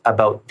 perhaps,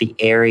 about the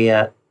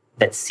area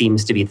that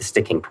seems to be the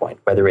sticking point,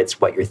 whether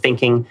it's what you're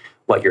thinking,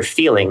 what you're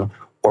feeling,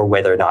 or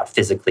whether or not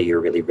physically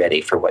you're really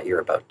ready for what you're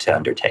about to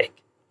undertake.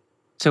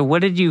 So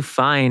what did you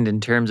find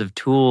in terms of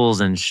tools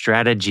and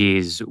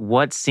strategies?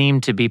 What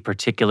seemed to be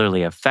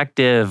particularly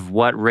effective?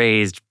 What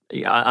raised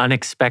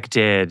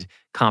unexpected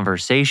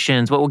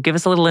conversations? What will give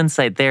us a little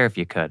insight there if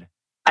you could?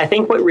 I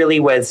think what really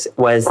was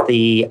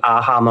the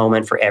aha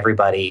moment for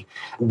everybody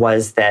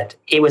was that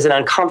it was an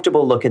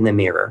uncomfortable look in the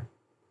mirror.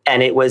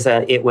 And it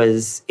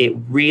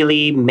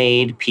really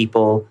made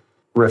people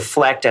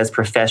reflect as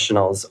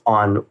professionals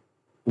on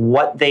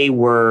what they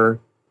were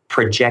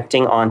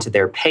projecting onto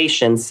their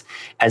patients,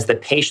 as the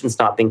patients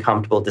not being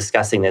comfortable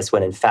discussing this,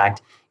 when in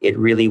fact it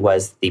really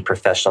was the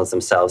professionals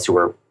themselves who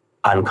were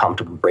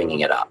uncomfortable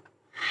bringing it up.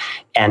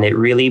 And it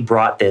really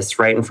brought this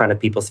right in front of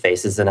people's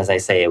faces. And as I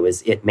say,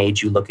 it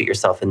made you look at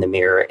yourself in the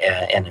mirror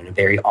and in a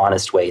very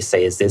honest way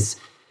say, is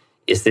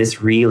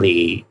this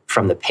really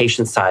from the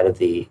patient side of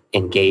the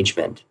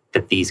engagement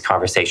that these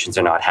conversations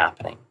are not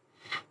happening?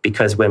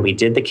 Because when we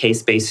did the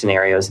case-based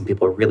scenarios and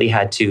people really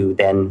had to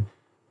then,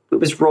 it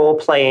was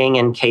role-playing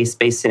and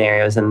case-based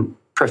scenarios, and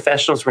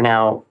professionals were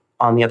now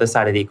on the other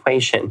side of the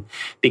equation,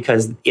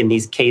 because in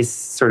these case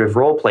sort of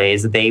role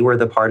plays, they were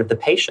the part of the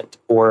patient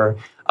or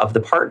of the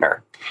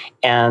partner.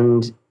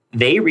 And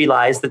they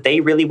realized that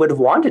they really would have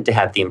wanted to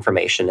have the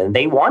information, and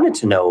they wanted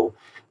to know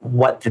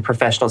what the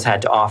professionals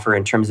had to offer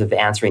in terms of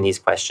answering these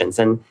questions.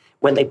 And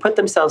when they put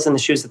themselves in the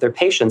shoes of their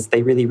patients,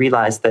 they really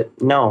realized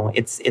that no,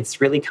 it's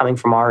really coming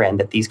from our end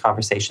that these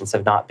conversations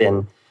have not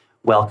been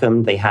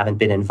welcomed, they haven't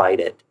been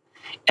invited.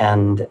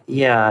 And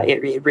yeah,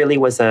 it really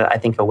was I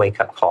think a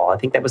wake-up call. I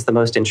think that was the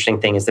most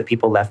interesting thing, is that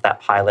people left that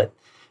pilot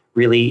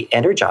really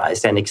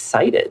energized and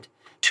excited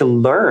to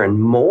learn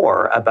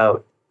more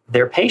about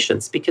their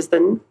patients. Because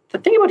the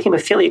thing about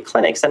hemophilia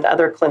clinics and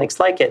other clinics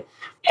like it,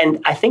 and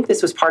I think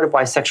this was part of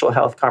why sexual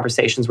health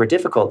conversations were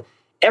difficult,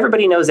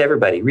 everybody knows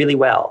everybody really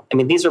well. I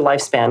mean, these are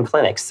lifespan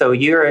clinics. So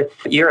you're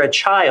a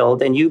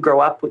child and you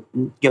grow up with,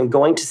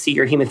 going to see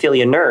your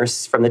hemophilia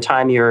nurse from the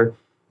time you're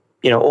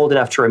old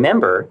enough to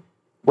remember.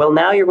 Well,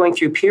 now you're going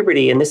through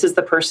puberty, and this is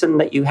the person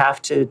that you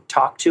have to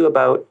talk to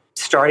about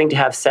starting to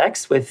have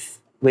sex with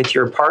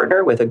your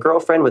partner, with a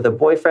girlfriend, with a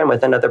boyfriend,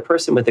 with another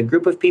person, with a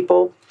group of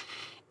people.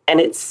 And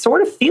it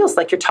sort of feels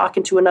like you're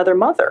talking to another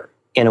mother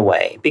in a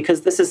way,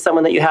 because this is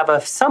someone that you have a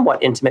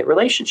somewhat intimate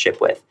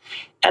relationship with.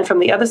 And from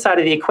the other side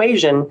of the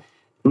equation,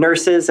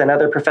 nurses and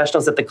other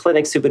professionals at the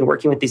clinics who've been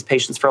working with these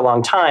patients for a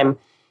long time,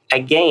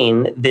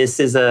 again, this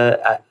is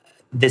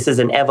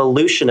an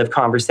evolution of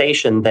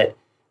conversation that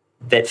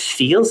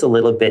feels a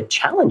little bit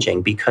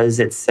challenging, because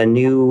it's a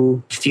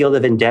new field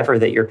of endeavor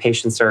that your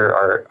patients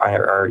are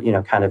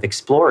kind of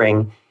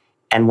exploring,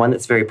 and one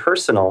that's very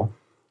personal.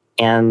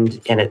 And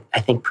it, I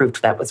think,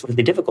 proved that was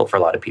really difficult for a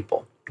lot of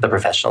people, the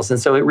professionals. And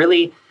so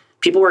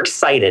people were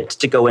excited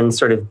to go and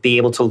sort of be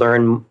able to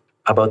learn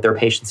about their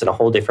patients in a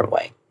whole different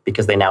way,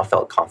 because they now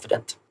felt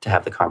confident to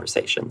have the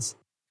conversations.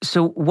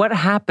 So what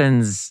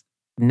happens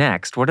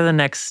next? What are the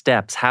next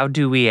steps? How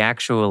do we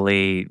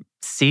actually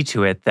see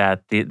to it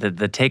that the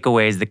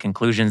takeaways, the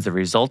conclusions, the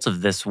results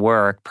of this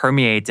work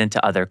permeates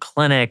into other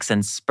clinics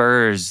and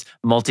spurs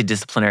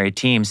multidisciplinary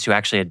teams to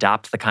actually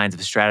adopt the kinds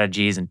of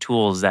strategies and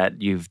tools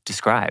that you've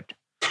described?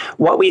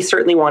 What we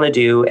certainly want to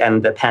do,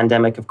 and the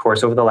pandemic, of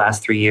course, over the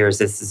last 3 years,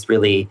 this has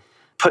really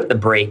put the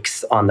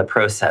brakes on the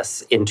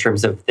process in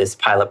terms of this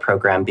pilot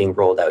program being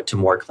rolled out to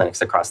more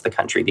clinics across the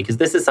country, because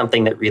this is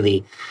something that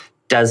really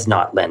does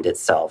not lend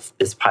itself,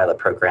 this pilot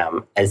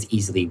program, as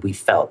easily, we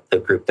felt, the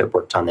group that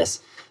worked on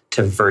this,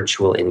 to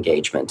virtual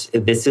engagement.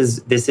 This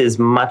is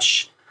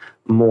much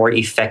more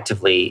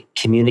effectively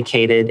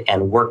communicated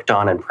and worked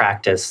on and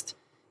practiced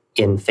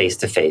in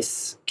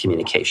face-to-face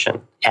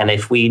communication. And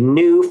if we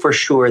knew for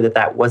sure that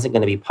that wasn't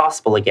going to be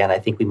possible again, I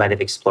think we might have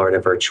explored a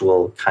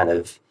virtual kind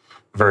of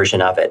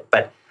version of it.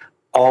 But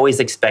always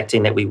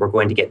expecting that we were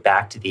going to get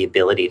back to the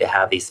ability to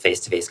have these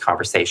face-to-face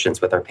conversations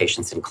with our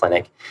patients in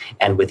clinic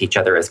and with each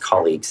other as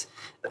colleagues.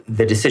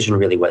 The decision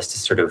really was to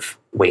sort of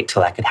wait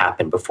till that could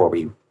happen before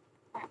we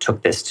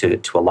took this to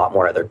a lot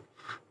more other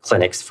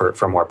clinics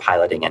for more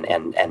piloting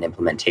and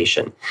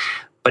implementation.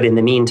 But in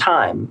the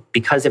meantime,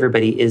 because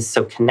everybody is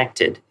so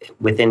connected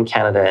within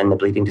Canada and the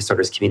bleeding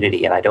disorders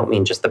community, and I don't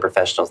mean just the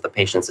professionals, the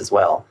patients as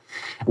well,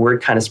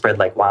 word kind of spread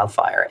like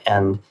wildfire.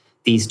 And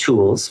these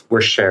tools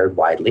were shared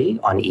widely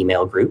on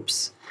email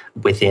groups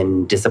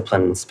within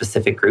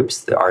discipline-specific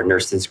groups. Our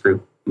nurses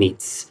group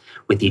meets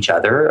with each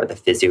other, or the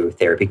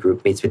physiotherapy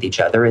group meets with each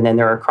other, and then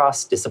there are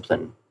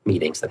cross-discipline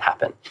meetings that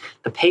happen.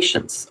 The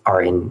patients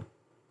are in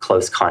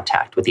close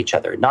contact with each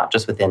other, not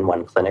just within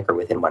one clinic or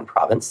within one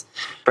province,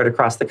 but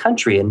across the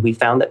country. And we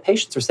found that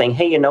patients were saying,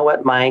 hey, you know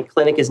what? My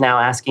clinic is now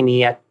asking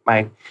me at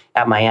my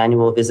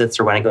annual visits,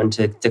 or when I go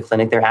into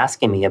clinic, they're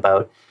asking me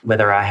about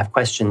whether I have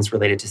questions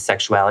related to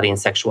sexuality and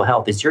sexual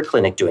health. Is your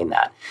clinic doing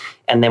that?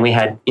 And then we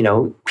had,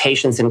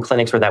 patients in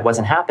clinics where that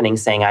wasn't happening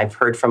saying, I've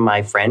heard from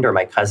my friend or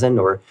my cousin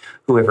or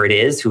whoever it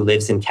is who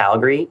lives in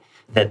Calgary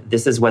that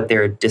this is what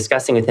they're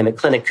discussing with him at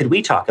clinic. Could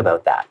we talk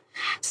about that?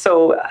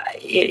 So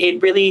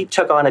it really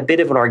took on a bit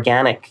of an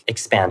organic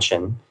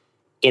expansion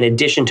in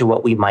addition to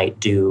what we might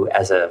do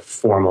as a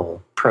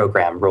formal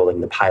program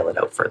rolling the pilot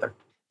out further.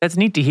 That's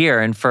neat to hear.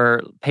 And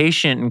for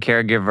patient and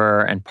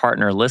caregiver and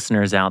partner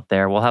listeners out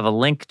there, we'll have a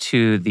link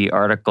to the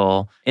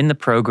article in the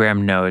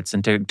program notes.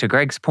 And to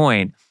Greg's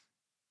point,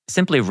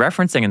 simply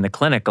referencing in the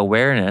clinic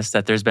awareness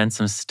that there's been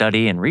some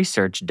study and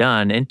research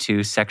done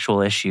into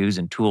sexual issues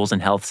and tools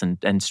and health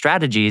and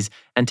strategies,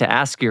 and to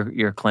ask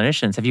your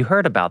clinicians, have you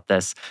heard about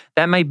this?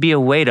 That might be a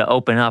way to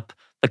open up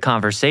the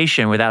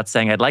conversation without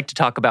saying, I'd like to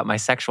talk about my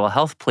sexual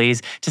health,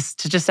 please.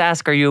 Just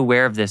ask, are you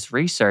aware of this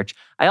research?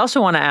 I also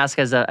want to ask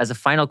as a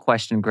final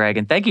question, Greg,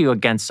 and thank you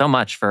again so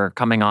much for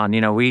coming on.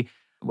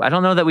 I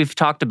don't know that we've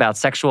talked about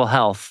sexual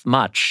health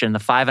much in the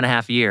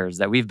 5.5 years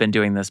that we've been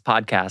doing this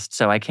podcast.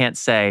 So I can't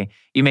say,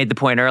 you made the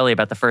point earlier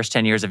about the first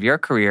 10 years of your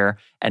career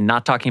and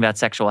not talking about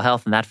sexual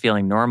health and that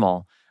feeling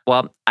normal.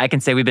 Well, I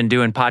can say we've been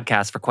doing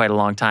podcasts for quite a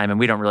long time and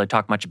we don't really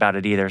talk much about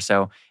it either.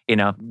 So,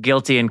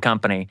 guilty in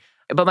company.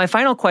 But my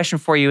final question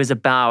for you is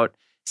about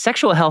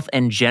sexual health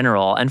in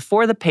general. And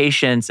for the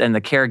patients and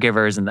the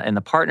caregivers and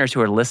the partners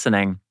who are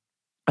listening,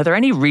 are there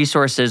any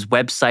resources,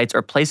 websites,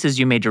 or places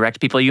you may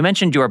direct people? You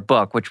mentioned your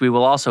book, which we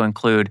will also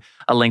include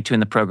a link to in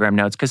the program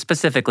notes, because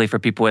specifically for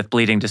people with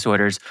bleeding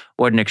disorders,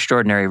 what an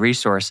extraordinary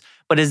resource.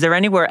 But is there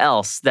anywhere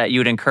else that you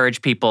would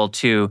encourage people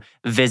to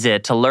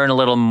visit to learn a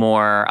little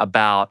more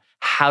about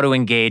how to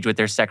engage with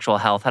their sexual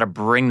health, how to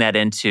bring that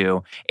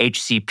into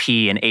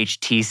HCP and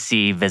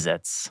HTC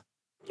visits?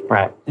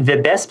 Right. The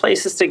best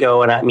places to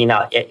go, and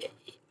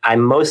I'm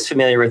most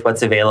familiar with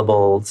what's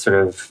available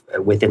sort of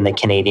within the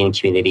Canadian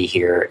community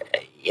here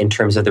in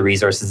terms of the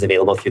resources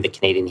available through the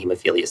Canadian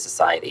Hemophilia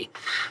Society,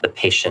 the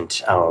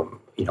patient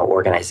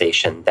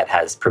organization that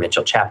has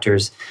provincial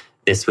chapters.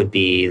 This would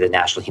be the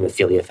National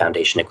Hemophilia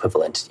Foundation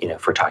equivalent,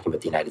 if we're talking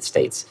about the United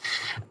States,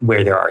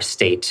 where there are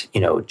state,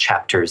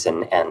 chapters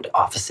and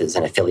offices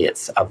and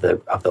affiliates of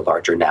the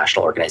larger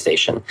national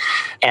organization.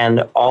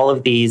 And all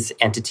of these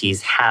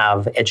entities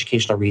have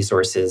educational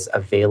resources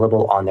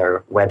available on their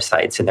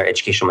websites in their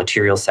educational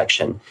materials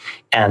section.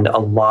 And a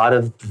lot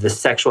of the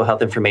sexual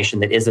health information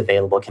that is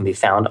available can be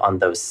found on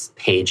those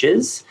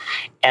pages.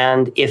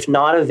 And if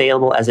not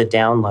available as a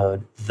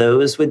download,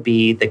 those would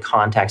be the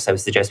contacts I would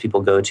suggest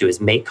people go to,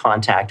 is make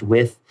contact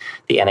with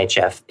the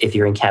NHF. If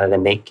you're in Canada,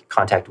 make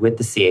contact with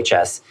the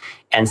CHS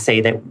and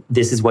say that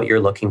this is what you're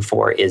looking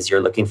for, is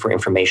you're looking for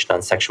information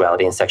on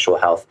sexuality and sexual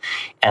health.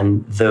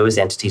 And those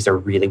entities are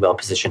really well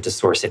positioned to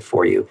source it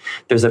for you.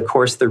 There's, of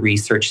course, the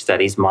research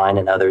studies, mine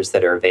and others,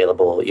 that are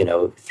available,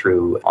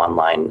 through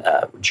online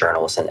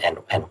journals and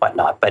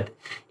whatnot. But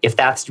If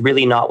that's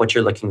really not what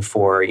you're looking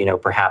for,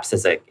 perhaps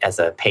as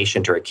a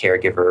patient or a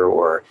caregiver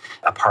or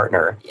a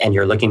partner, and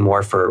you're looking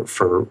more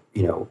for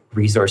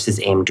resources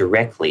aimed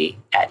directly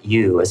at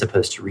you as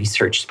opposed to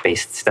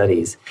research-based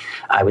studies,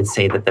 I would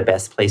say that the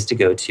best place to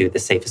go to, the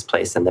safest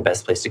place and the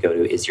best place to go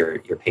to is your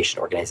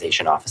patient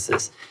organization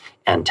offices,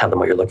 and tell them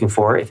what you're looking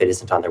for if it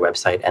isn't on their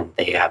website, and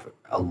they have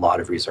a lot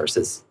of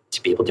resources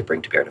to be able to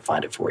bring to bear to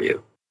find it for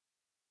you.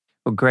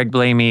 Well, Greg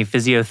Blamey,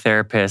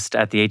 physiotherapist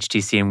at the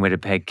HTC in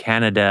Winnipeg,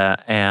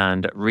 Canada,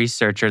 and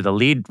the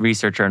lead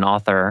researcher and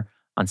author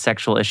on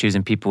sexual issues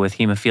in people with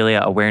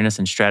hemophilia, awareness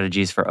and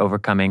strategies for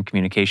overcoming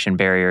communication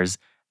barriers.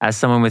 As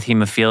someone with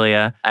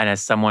hemophilia and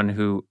as someone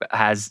who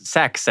has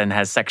sex and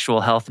has sexual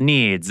health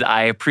needs,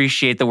 I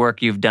appreciate the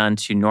work you've done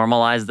to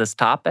normalize this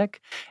topic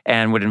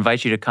and would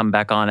invite you to come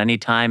back on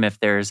anytime if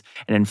there's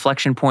an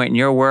inflection point in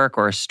your work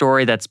or a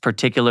story that's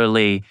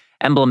particularly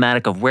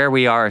emblematic of where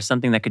we are or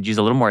something that could use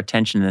a little more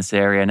attention in this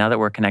area. Now that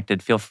we're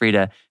connected, feel free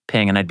to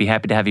ping, and I'd be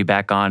happy to have you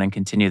back on and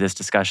continue this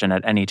discussion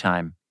at any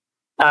time.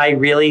 I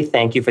really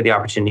thank you for the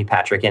opportunity,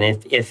 Patrick.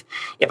 And if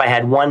I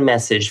had one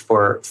message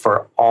for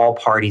all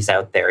parties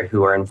out there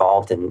who are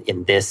involved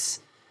in this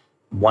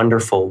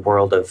wonderful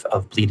world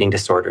of bleeding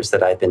disorders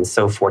that I've been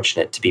so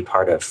fortunate to be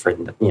part of for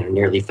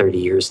nearly 30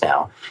 years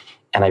now,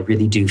 and I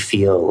really do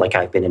feel like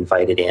I've been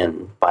invited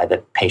in by the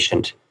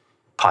patient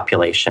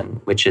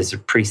population, which is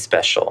pretty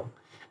special.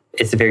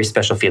 It's a very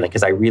special feeling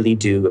because I really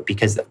do,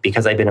 because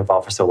I've been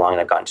involved for so long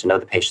and I've gotten to know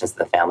the patients and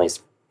the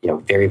families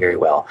very, very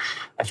well.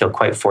 I feel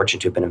quite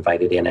fortunate to have been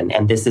invited in.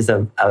 And this is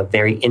a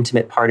very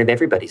intimate part of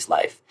everybody's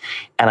life.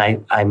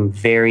 And I'm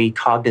very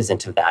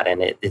cognizant of that.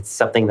 And it's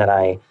something that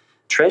I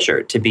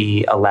treasure, to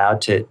be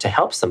allowed to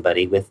help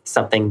somebody with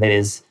something that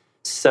is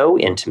so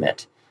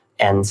intimate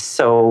and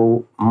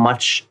so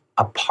much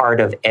a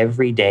part of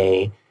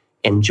everyday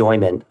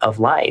enjoyment of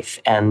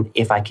life. And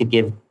if I could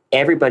give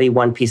everybody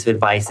one piece of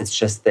advice, it's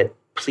just that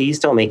please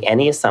don't make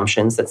any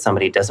assumptions that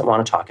somebody doesn't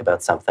want to talk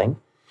about something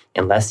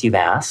unless you've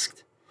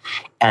asked.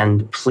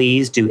 And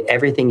please do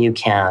everything you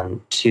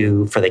can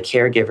for the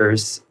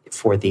caregivers,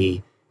 for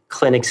the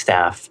clinic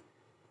staff,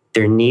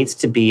 there needs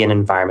to be an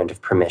environment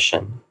of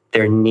permission.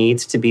 There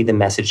needs to be the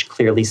message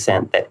clearly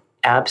sent that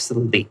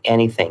absolutely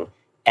anything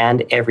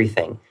and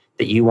everything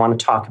that you want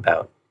to talk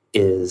about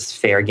is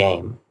fair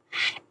game.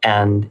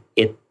 And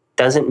it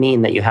doesn't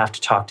mean that you have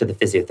to talk to the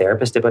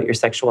physiotherapist about your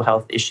sexual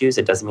health issues.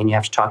 It doesn't mean you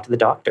have to talk to the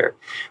doctor.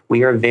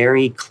 We are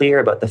very clear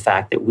about the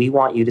fact that we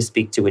want you to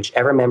speak to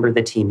whichever member of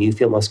the team you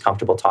feel most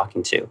comfortable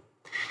talking to.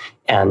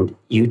 And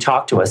you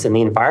talk to us in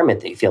the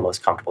environment that you feel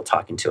most comfortable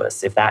talking to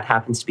us. If that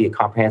happens to be a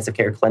comprehensive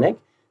care clinic,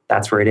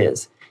 that's where it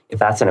is. If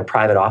that's in a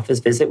private office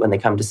visit when they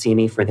come to see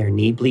me for their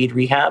knee bleed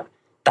rehab,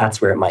 that's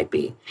where it might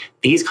be.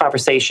 These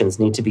conversations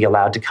need to be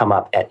allowed to come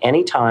up at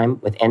any time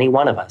with any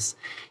one of us,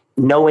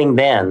 knowing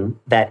then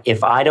that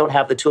if I don't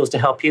have the tools to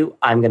help you,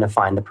 I'm going to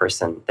find the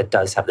person that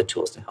does have the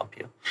tools to help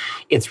you.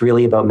 It's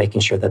really about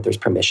making sure that there's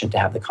permission to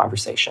have the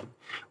conversation.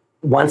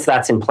 Once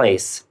that's in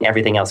place,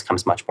 everything else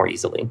comes much more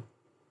easily.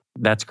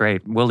 That's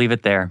great. We'll leave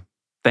it there.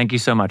 Thank you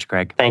so much,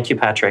 Greg. Thank you,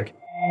 Patrick.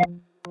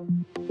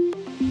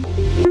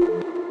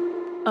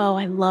 Oh,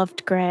 I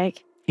loved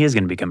Greg. He is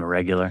going to become a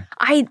regular.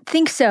 I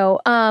think so.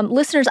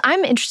 Listeners,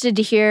 I'm interested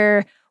to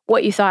hear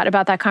what you thought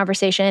about that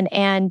conversation.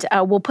 And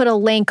we'll put a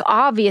link,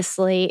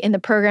 obviously, in the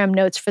program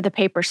notes for the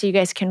paper so you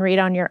guys can read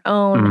on your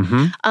own.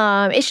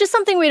 Mm-hmm. It's just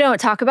something we don't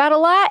talk about a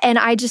lot. And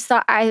I just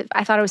thought, I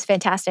thought it was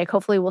fantastic.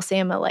 Hopefully we'll see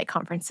him at like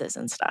conferences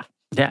and stuff.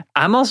 Yeah.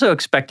 I'm also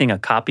expecting a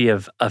copy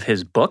of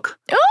his book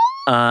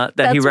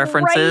that he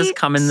references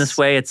coming this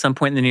way at some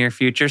point in the near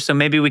future. So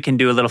maybe we can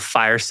do a little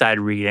fireside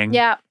reading.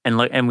 Yeah.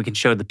 And we can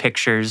show the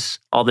pictures,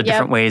 all the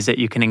different ways that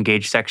you can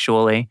engage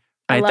sexually.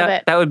 I love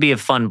it. That would be a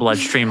fun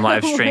Bloodstream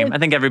live stream. I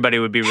think everybody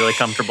would be really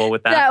comfortable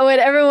with that.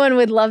 Everyone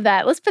would love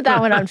that. Let's put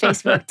that one on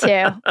Facebook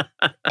too.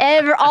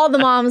 All the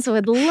moms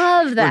would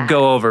love that. Would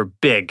go over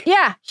big.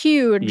 Yeah,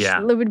 huge.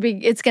 Yeah.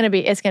 It's gonna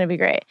be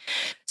great.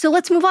 So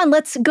let's move on.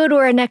 Let's go to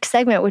our next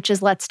segment, which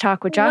is Let's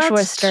Talk with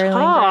Joshua Sterling.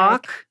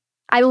 Talk.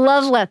 I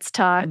love Let's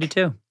Talk. I do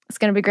too. It's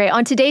going to be great.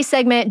 On today's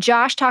segment,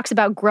 Josh talks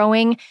about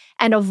growing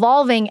and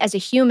evolving as a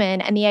human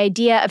and the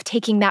idea of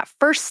taking that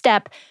first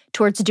step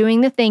towards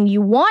doing the thing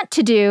you want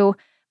to do,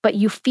 but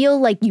you feel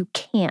like you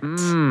can't.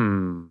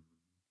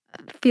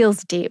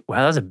 Feels deep.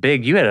 Wow, that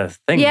was you had a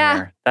thing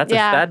there.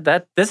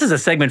 This is a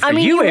segment for you,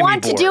 you Amy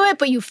want Board. to do it,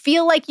 but you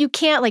feel like you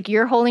can't, like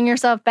you're holding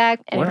yourself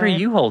back. Anyway. What are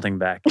you holding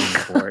back, Amy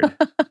Board?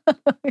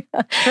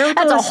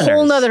 That's a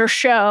whole nother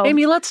show.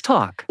 Amy, let's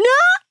talk. No!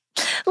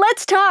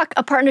 Let's Talk,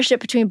 a partnership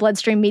between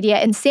Bloodstream Media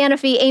and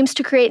Sanofi, aims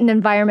to create an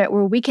environment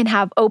where we can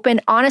have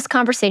open, honest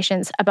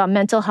conversations about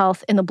mental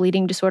health in the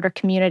bleeding disorder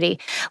community.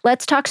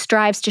 Let's Talk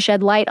strives to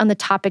shed light on the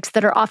topics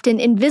that are often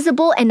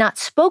invisible and not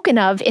spoken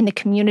of in the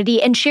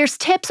community and shares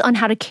tips on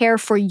how to care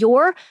for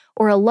your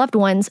or a loved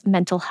one's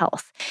mental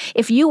health.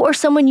 If you or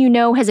someone you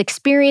know has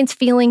experienced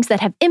feelings that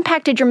have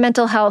impacted your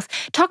mental health,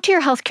 talk to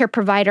your healthcare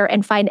provider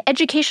and find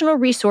educational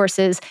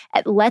resources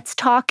at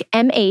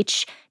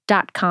letstalkmh.org.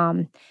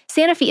 Sanofi.com.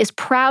 Sanofi is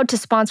proud to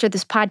sponsor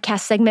this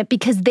podcast segment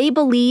because they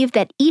believe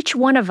that each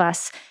one of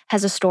us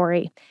has a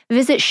story.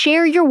 Visit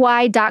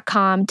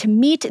shareyourwhy.com to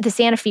meet the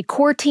Sanofi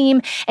core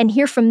team and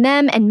hear from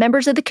them and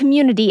members of the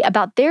community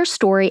about their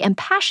story and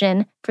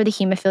passion for the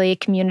hemophilia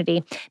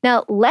community.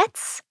 Now,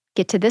 let's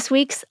get to this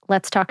week's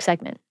Let's Talk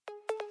segment.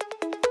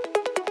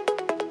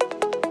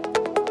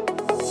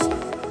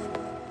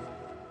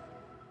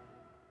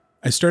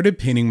 I started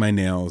painting my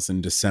nails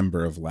in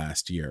December of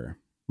last year.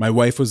 My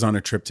wife was on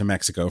a trip to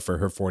Mexico for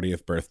her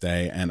 40th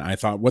birthday, and I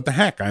thought, what the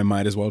heck, I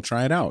might as well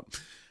try it out.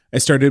 I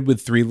started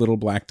with 3 little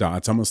black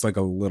dots, almost like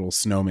a little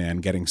snowman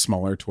getting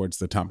smaller towards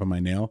the top of my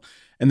nail,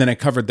 and then I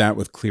covered that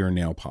with clear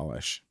nail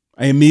polish.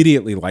 I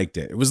immediately liked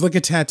it. It was like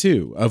a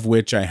tattoo, of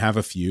which I have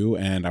a few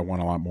and I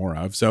want a lot more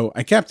of, so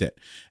I kept it,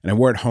 and I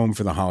wore it home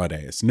for the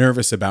holidays,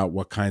 nervous about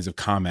what kinds of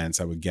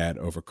comments I would get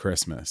over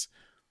Christmas.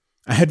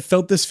 I had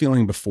felt this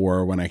feeling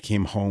before when I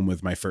came home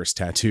with my first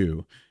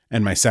tattoo,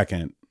 and my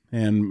second,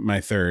 and my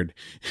third,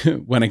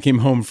 when I came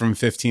home from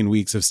 15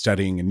 weeks of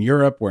studying in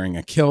Europe, wearing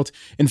a kilt.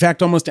 In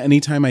fact, almost any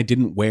time I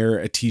didn't wear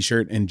a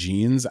t-shirt and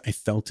jeans, I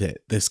felt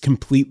it, this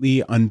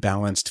completely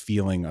unbalanced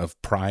feeling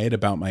of pride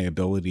about my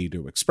ability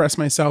to express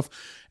myself,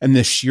 and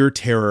the sheer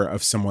terror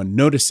of someone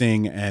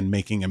noticing and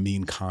making a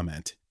mean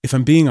comment. If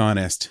I'm being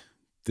honest,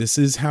 this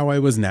is how I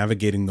was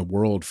navigating the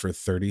world for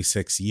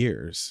 36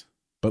 years.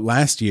 But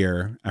last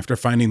year, after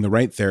finding the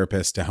right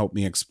therapist to help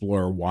me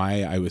explore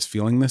why I was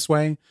feeling this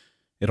way,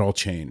 it all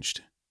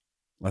changed.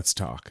 Let's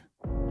talk.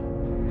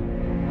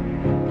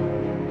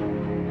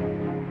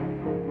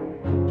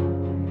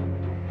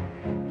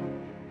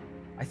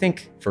 I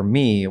think for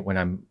me, when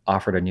I'm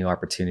offered a new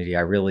opportunity,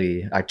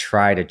 I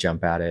try to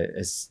jump at it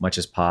as much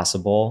as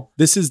possible.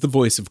 This is the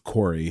voice of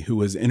Corey, who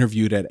was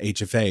interviewed at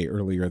HFA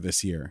earlier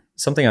this year.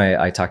 Something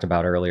I talked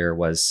about earlier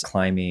was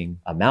climbing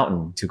a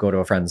mountain to go to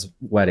a friend's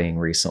wedding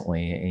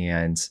recently.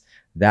 And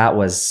that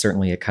was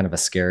certainly a kind of a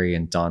scary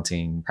and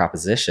daunting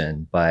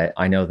proposition. But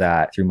I know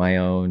that through my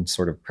own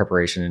sort of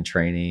preparation and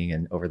training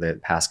and over the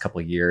past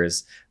couple of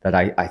years that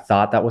I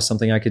thought that was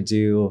something I could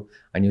do.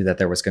 I knew that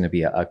there was going to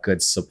be a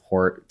good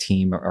support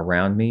team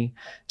around me,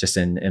 just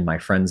in my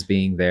friends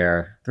being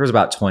there. There was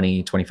about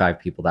 20, 25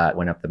 people that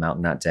went up the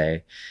mountain that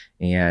day.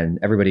 And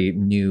everybody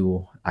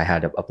knew I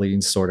had a bleeding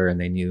disorder, and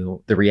they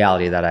knew the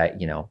reality that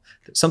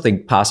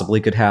something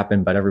possibly could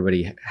happen, but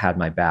everybody had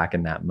my back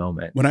in that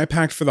moment. When I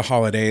packed for the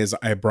holidays,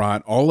 I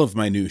brought all of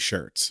my new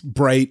shirts,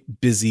 bright,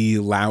 busy,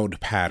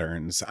 loud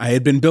patterns. I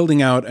had been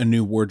building out a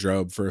new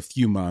wardrobe for a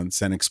few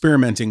months and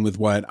experimenting with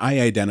what I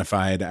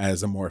identified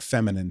as a more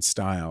feminine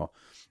style.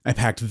 I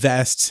packed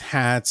vests,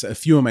 hats, a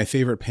few of my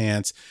favorite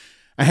pants.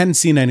 I hadn't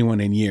seen anyone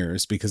in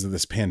years because of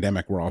this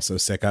pandemic we're all so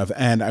sick of,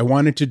 and I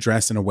wanted to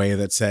dress in a way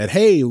that said,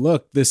 hey,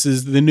 look, this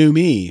is the new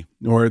me,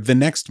 or the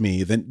next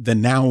me, the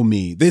now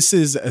me. This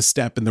is a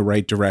step in the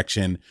right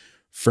direction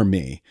for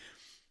me.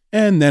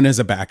 And then as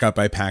a backup,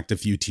 I packed a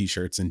few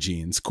t-shirts and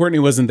jeans. Courtney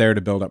wasn't there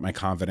to build up my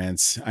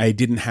confidence. I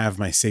didn't have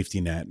my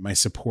safety net, my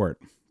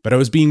support. But I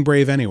was being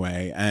brave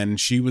anyway, and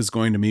she was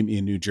going to meet me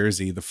in New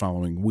Jersey the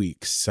following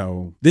week.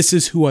 So this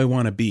is who I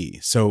want to be.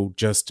 So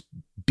just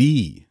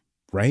be,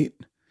 right?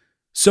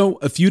 So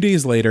a few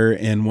days later,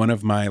 in one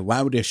of my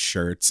loudest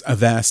shirts, a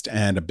vest,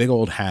 and a big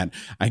old hat,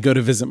 I go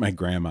to visit my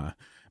grandma.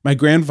 My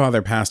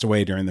grandfather passed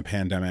away during the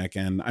pandemic,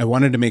 and I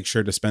wanted to make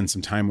sure to spend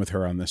some time with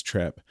her on this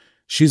trip.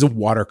 She's a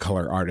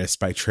watercolor artist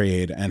by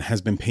trade and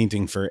has been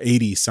painting for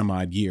 80 some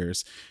odd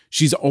years.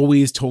 She's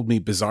always told me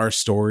bizarre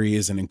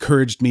stories and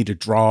encouraged me to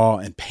draw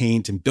and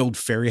paint and build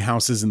fairy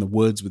houses in the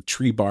woods with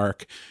tree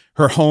bark.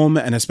 Her home,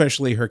 and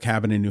especially her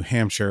cabin in New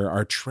Hampshire,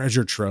 are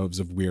treasure troves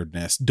of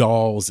weirdness: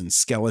 dolls and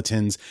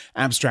skeletons,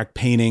 abstract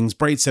paintings,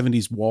 bright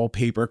 70s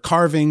wallpaper,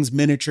 carvings,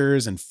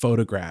 miniatures, and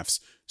photographs.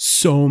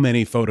 So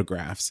many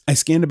photographs. I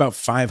scanned about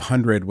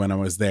 500 when I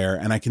was there,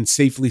 and I can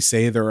safely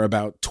say there are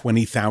about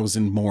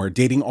 20,000 more,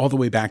 dating all the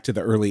way back to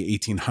the early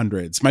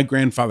 1800s. My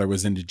grandfather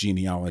was into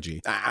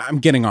genealogy. I'm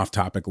getting off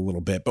topic a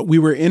little bit, but we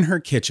were in her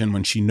kitchen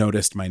when she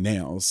noticed my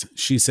nails.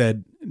 She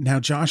said, "Now,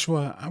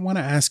 Joshua, I want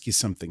to ask you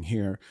something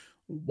here.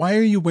 Why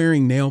are you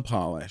wearing nail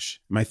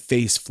polish?" My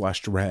face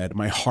flushed red.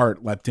 My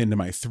heart leapt into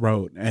my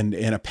throat, and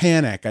in a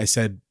panic, I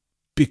said,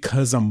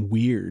 "Because I'm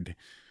weird."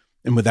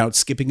 And without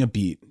skipping a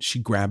beat, she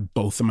grabbed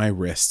both of my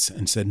wrists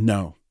and said,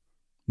 No,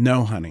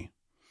 honey,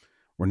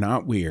 we're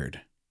not weird.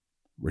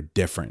 We're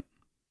different.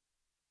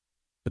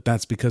 But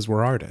that's because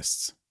we're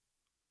artists.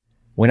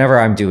 Whenever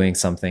I'm doing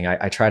something,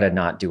 I try to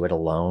not do it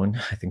alone.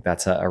 I think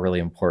that's a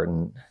really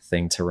important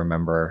thing to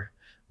remember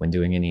when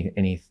doing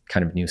any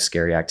kind of new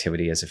scary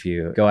activity, is if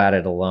you go at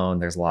it alone,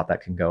 there's a lot that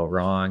can go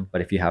wrong.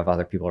 But if you have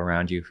other people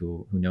around you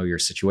who know your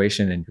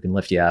situation and who can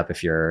lift you up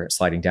if you're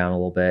sliding down a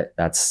little bit,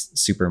 that's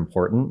super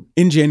important.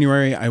 In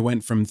January, I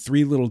went from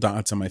 3 little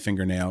dots on my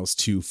fingernails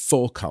to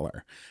full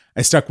color.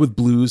 I stuck with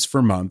blues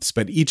for months,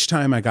 but each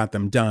time I got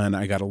them done,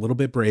 I got a little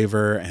bit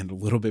braver and a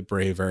little bit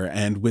braver.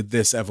 And with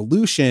this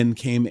evolution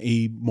came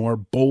a more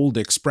bold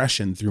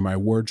expression through my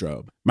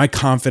wardrobe. My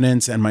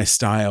confidence and my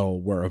style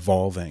were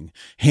evolving.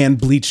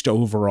 Hand-bleached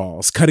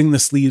overalls, cutting the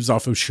sleeves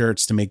off of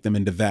shirts to make them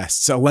into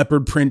vests, a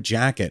leopard print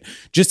jacket.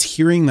 Just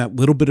hearing that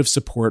little bit of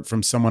support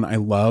from someone I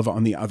love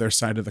on the other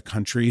side of the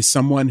country,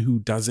 someone who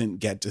doesn't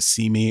get to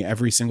see me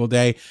every single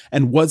day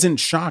and wasn't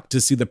shocked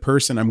to see the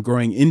person I'm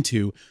growing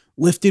into,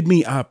 lifted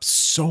me up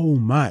so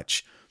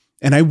much.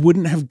 And I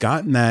wouldn't have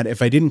gotten that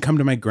if I didn't come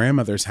to my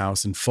grandmother's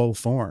house in full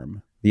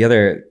form. The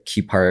other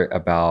key part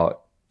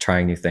about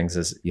trying new things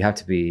is you have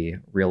to be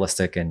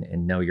realistic and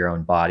know your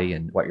own body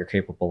and what you're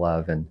capable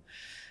of. And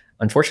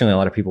unfortunately, a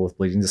lot of people with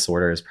bleeding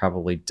disorders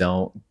probably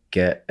don't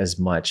get as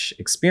much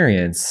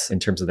experience in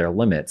terms of their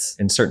limits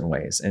in certain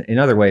ways. And in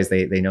other ways,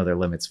 they know their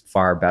limits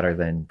far better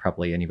than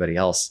probably anybody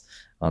else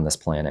on this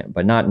planet,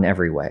 but not in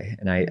every way.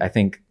 And I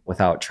think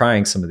without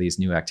trying some of these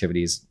new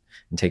activities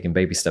and taking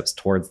baby steps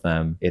towards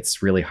them,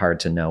 it's really hard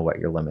to know what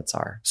your limits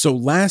are. So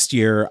last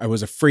year, I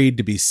was afraid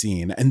to be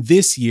seen. And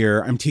this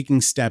year, I'm taking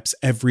steps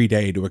every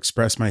day to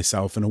express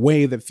myself in a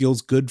way that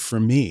feels good for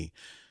me.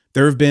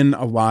 There have been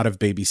a lot of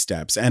baby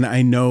steps, and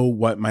I know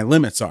what my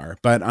limits are,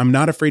 but I'm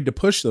not afraid to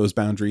push those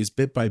boundaries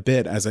bit by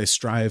bit as I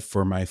strive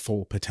for my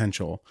full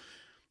potential.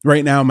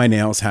 Right now, my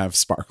nails have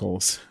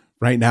sparkles.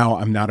 Right now,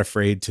 I'm not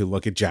afraid to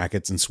look at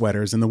jackets and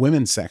sweaters in the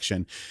women's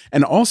section.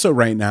 And also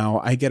right now,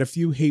 I get a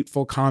few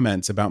hateful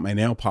comments about my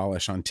nail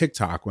polish on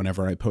TikTok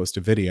whenever I post a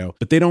video,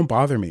 but they don't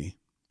bother me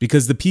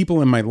because the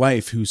people in my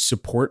life who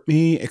support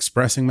me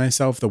expressing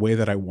myself the way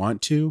that I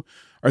want to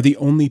are the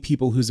only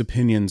people whose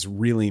opinions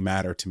really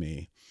matter to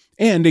me.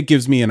 And it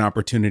gives me an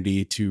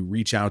opportunity to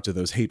reach out to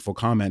those hateful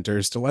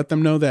commenters to let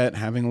them know that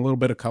having a little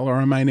bit of color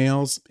on my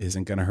nails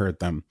isn't going to hurt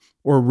them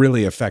or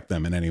really affect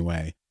them in any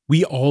way.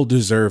 We all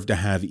deserve to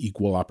have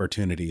equal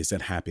opportunities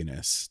at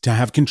happiness, to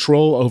have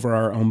control over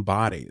our own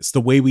bodies,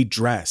 the way we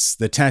dress,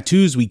 the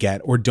tattoos we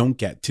get or don't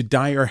get, to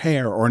dye our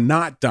hair or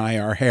not dye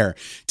our hair,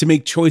 to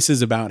make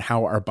choices about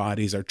how our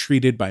bodies are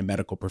treated by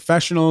medical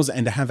professionals,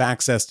 and to have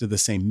access to the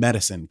same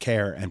medicine,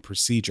 care, and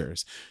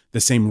procedures, the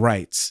same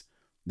rights,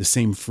 the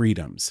same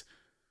freedoms.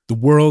 The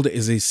world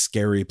is a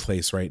scary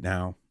place right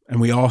now,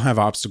 and we all have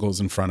obstacles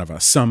in front of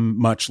us, some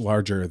much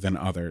larger than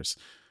others.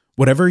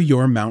 Whatever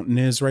your mountain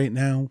is right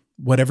now,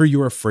 whatever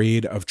you're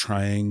afraid of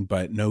trying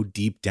but know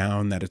deep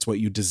down that it's what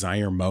you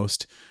desire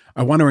most,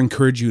 I want to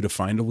encourage you to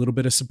find a little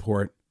bit of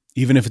support,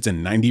 even if it's a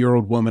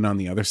 90-year-old woman on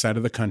the other side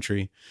of the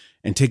country,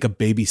 and take a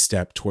baby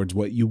step towards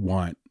what you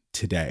want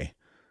today.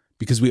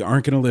 Because we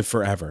aren't going to live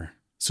forever,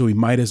 so we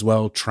might as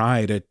well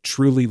try to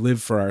truly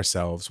live for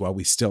ourselves while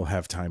we still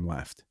have time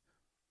left.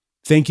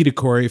 Thank you to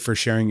Corey for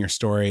sharing your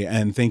story,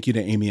 and thank you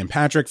to Amy and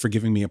Patrick for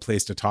giving me a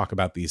place to talk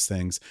about these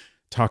things.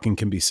 Talking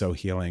can be so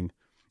healing.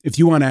 If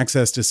you want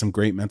access to some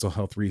great mental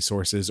health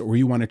resources, or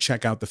you want to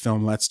check out the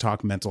film Let's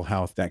Talk Mental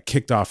Health that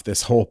kicked off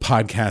this whole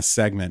podcast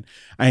segment,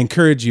 I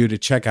encourage you to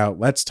check out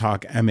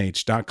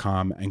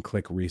letstalkmh.com and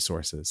click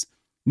resources.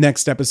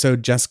 Next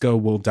episode, Jessica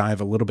will dive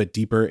a little bit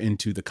deeper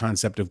into the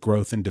concept of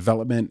growth and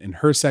development in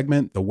her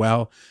segment, The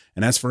Well.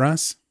 And as for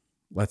us,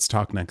 let's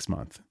talk next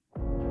month.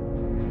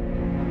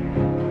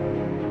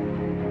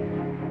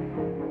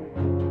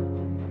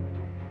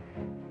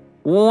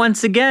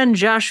 Once again,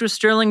 Joshua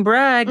Sterling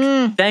Bragg,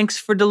 thanks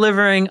for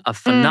delivering a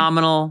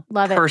phenomenal,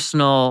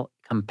 personal,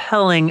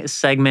 compelling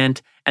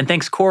segment. And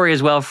thanks, Corey,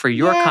 as well, for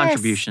your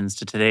contributions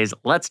to today's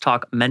Let's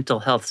Talk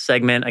Mental Health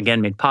segment. Again,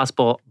 made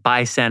possible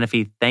by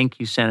Sanofi. Thank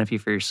you, Sanofi,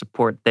 for your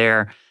support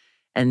there.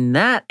 And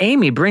that,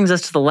 Amy, brings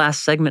us to the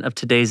last segment of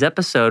today's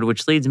episode,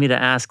 which leads me to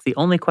ask the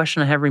only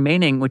question I have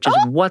remaining, which is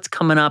what's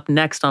coming up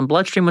next on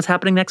Bloodstream? What's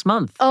happening next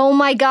month? Oh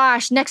my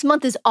gosh. Next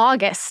month is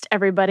August,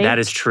 everybody. That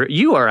is true.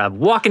 You are a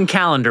walking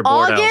calendar,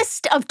 Bordeaux.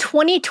 August of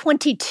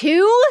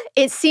 2022.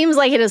 It seems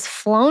like it has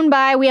flown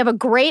by. We have a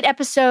great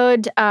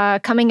episode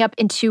coming up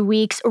in 2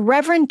 weeks.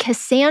 Reverend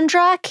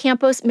Cassandra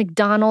Campos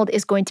McDonald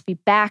is going to be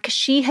back.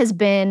 She has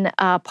been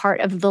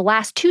part of the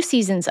last 2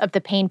 seasons of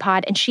the Pain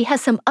Pod, and she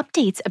has some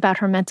updates about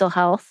her mental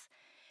health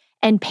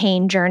and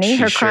pain journey,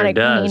 her chronic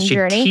pain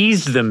journey. She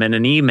teased them in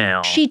an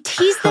email.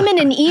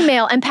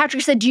 And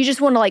Patrick said, do you just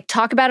want to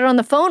talk about it on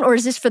the phone, or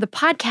is this for the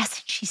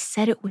podcast? And she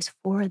said it was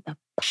for the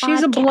podcast.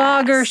 She's a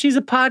blogger. She's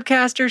a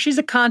podcaster. She's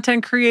a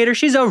content creator.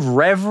 She's a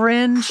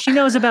reverend. She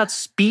knows about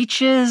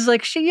speeches.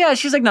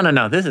 She's like,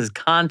 no, this is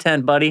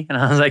content, buddy. And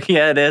I was like,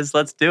 yeah, it is.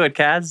 Let's do it,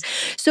 Kaz.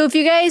 So if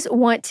you guys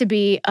want to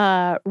be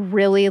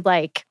really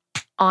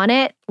on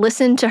it,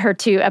 listen to her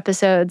 2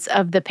 episodes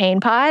of the Pain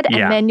Pod,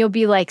 and then you'll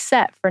be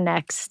set for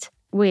next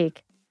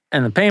week.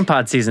 And the Pain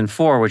Pod season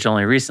 4, which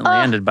only recently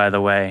ended, by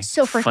the way,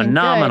 so freaking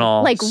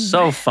phenomenal, good.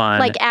 So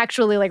fun,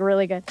 actually,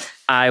 really good.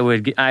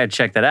 I'd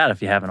check that out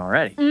if you haven't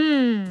already.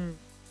 And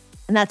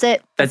that's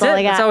it. That's all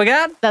we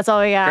got. That's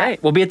all we got.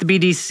 Great. We'll be at the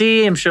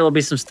BDC. I'm sure there'll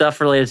be some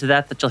stuff related to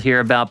that you'll hear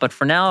about. But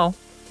for now,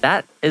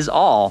 that is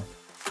all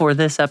for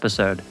this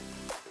episode.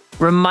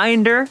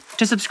 Reminder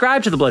to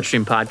subscribe to the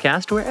Bloodstream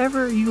podcast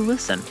wherever you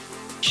listen.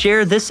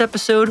 Share this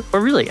episode,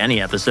 or really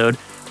any episode,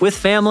 with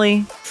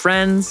family,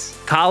 friends,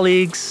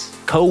 colleagues,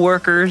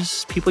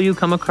 co-workers, people you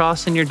come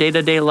across in your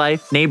day-to-day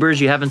life, neighbors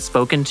you haven't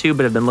spoken to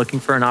but have been looking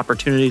for an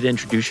opportunity to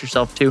introduce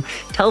yourself to.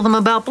 Tell them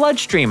about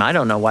Bloodstream. I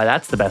don't know why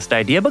that's the best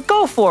idea, but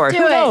go for it.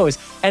 Who knows?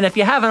 And if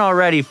you haven't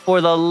already,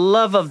 for the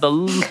love of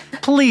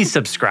please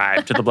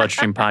subscribe to the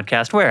Bloodstream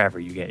podcast, wherever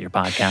you get your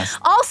podcasts.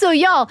 Also,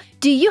 y'all,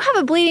 do you have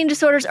a bleeding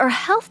disorders or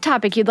health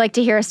topic you'd like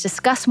to hear us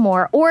discuss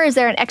more? Or is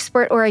there an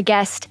expert or a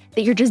guest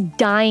that you're just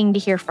dying to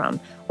hear from?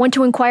 Want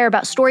to inquire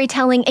about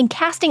storytelling and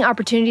casting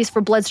opportunities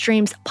for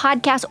Bloodstream's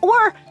podcast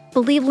or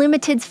Believe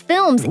Limited's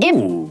films?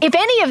 If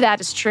any of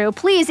that is true,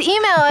 please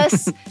email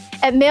us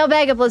at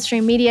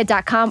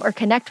mailbag@bloodstreammedia.com or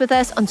connect with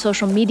us on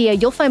social media.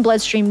 You'll find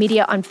Bloodstream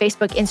Media on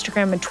Facebook,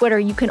 Instagram, and Twitter.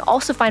 You can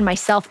also find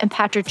myself and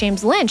Patrick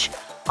James Lynch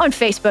on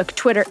Facebook,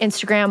 Twitter,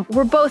 Instagram.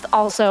 We're both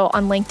also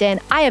on LinkedIn.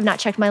 I have not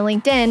checked my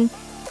LinkedIn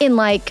in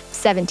like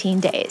 17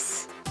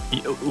 days.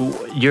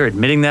 You're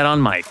admitting that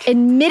on mic.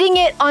 Admitting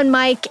it on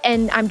mic,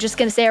 and I'm just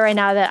going to say right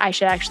now that I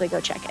should actually go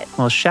check it.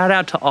 Well, shout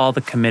out to all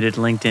the committed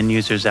LinkedIn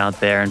users out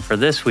there. And for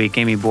this week,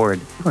 Amy Board,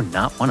 you are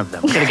not one of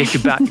them. We got to get you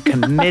back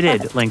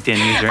committed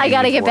LinkedIn user. I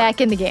got to get back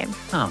in the game.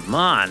 Come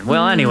on.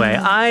 Well, anyway,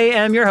 I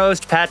am your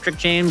host, Patrick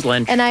James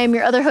Lynch. And I am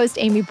your other host,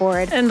 Amy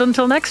Board. And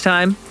until next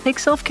time, take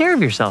self-care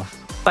of yourself.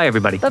 Bye,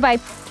 everybody.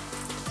 Bye-bye.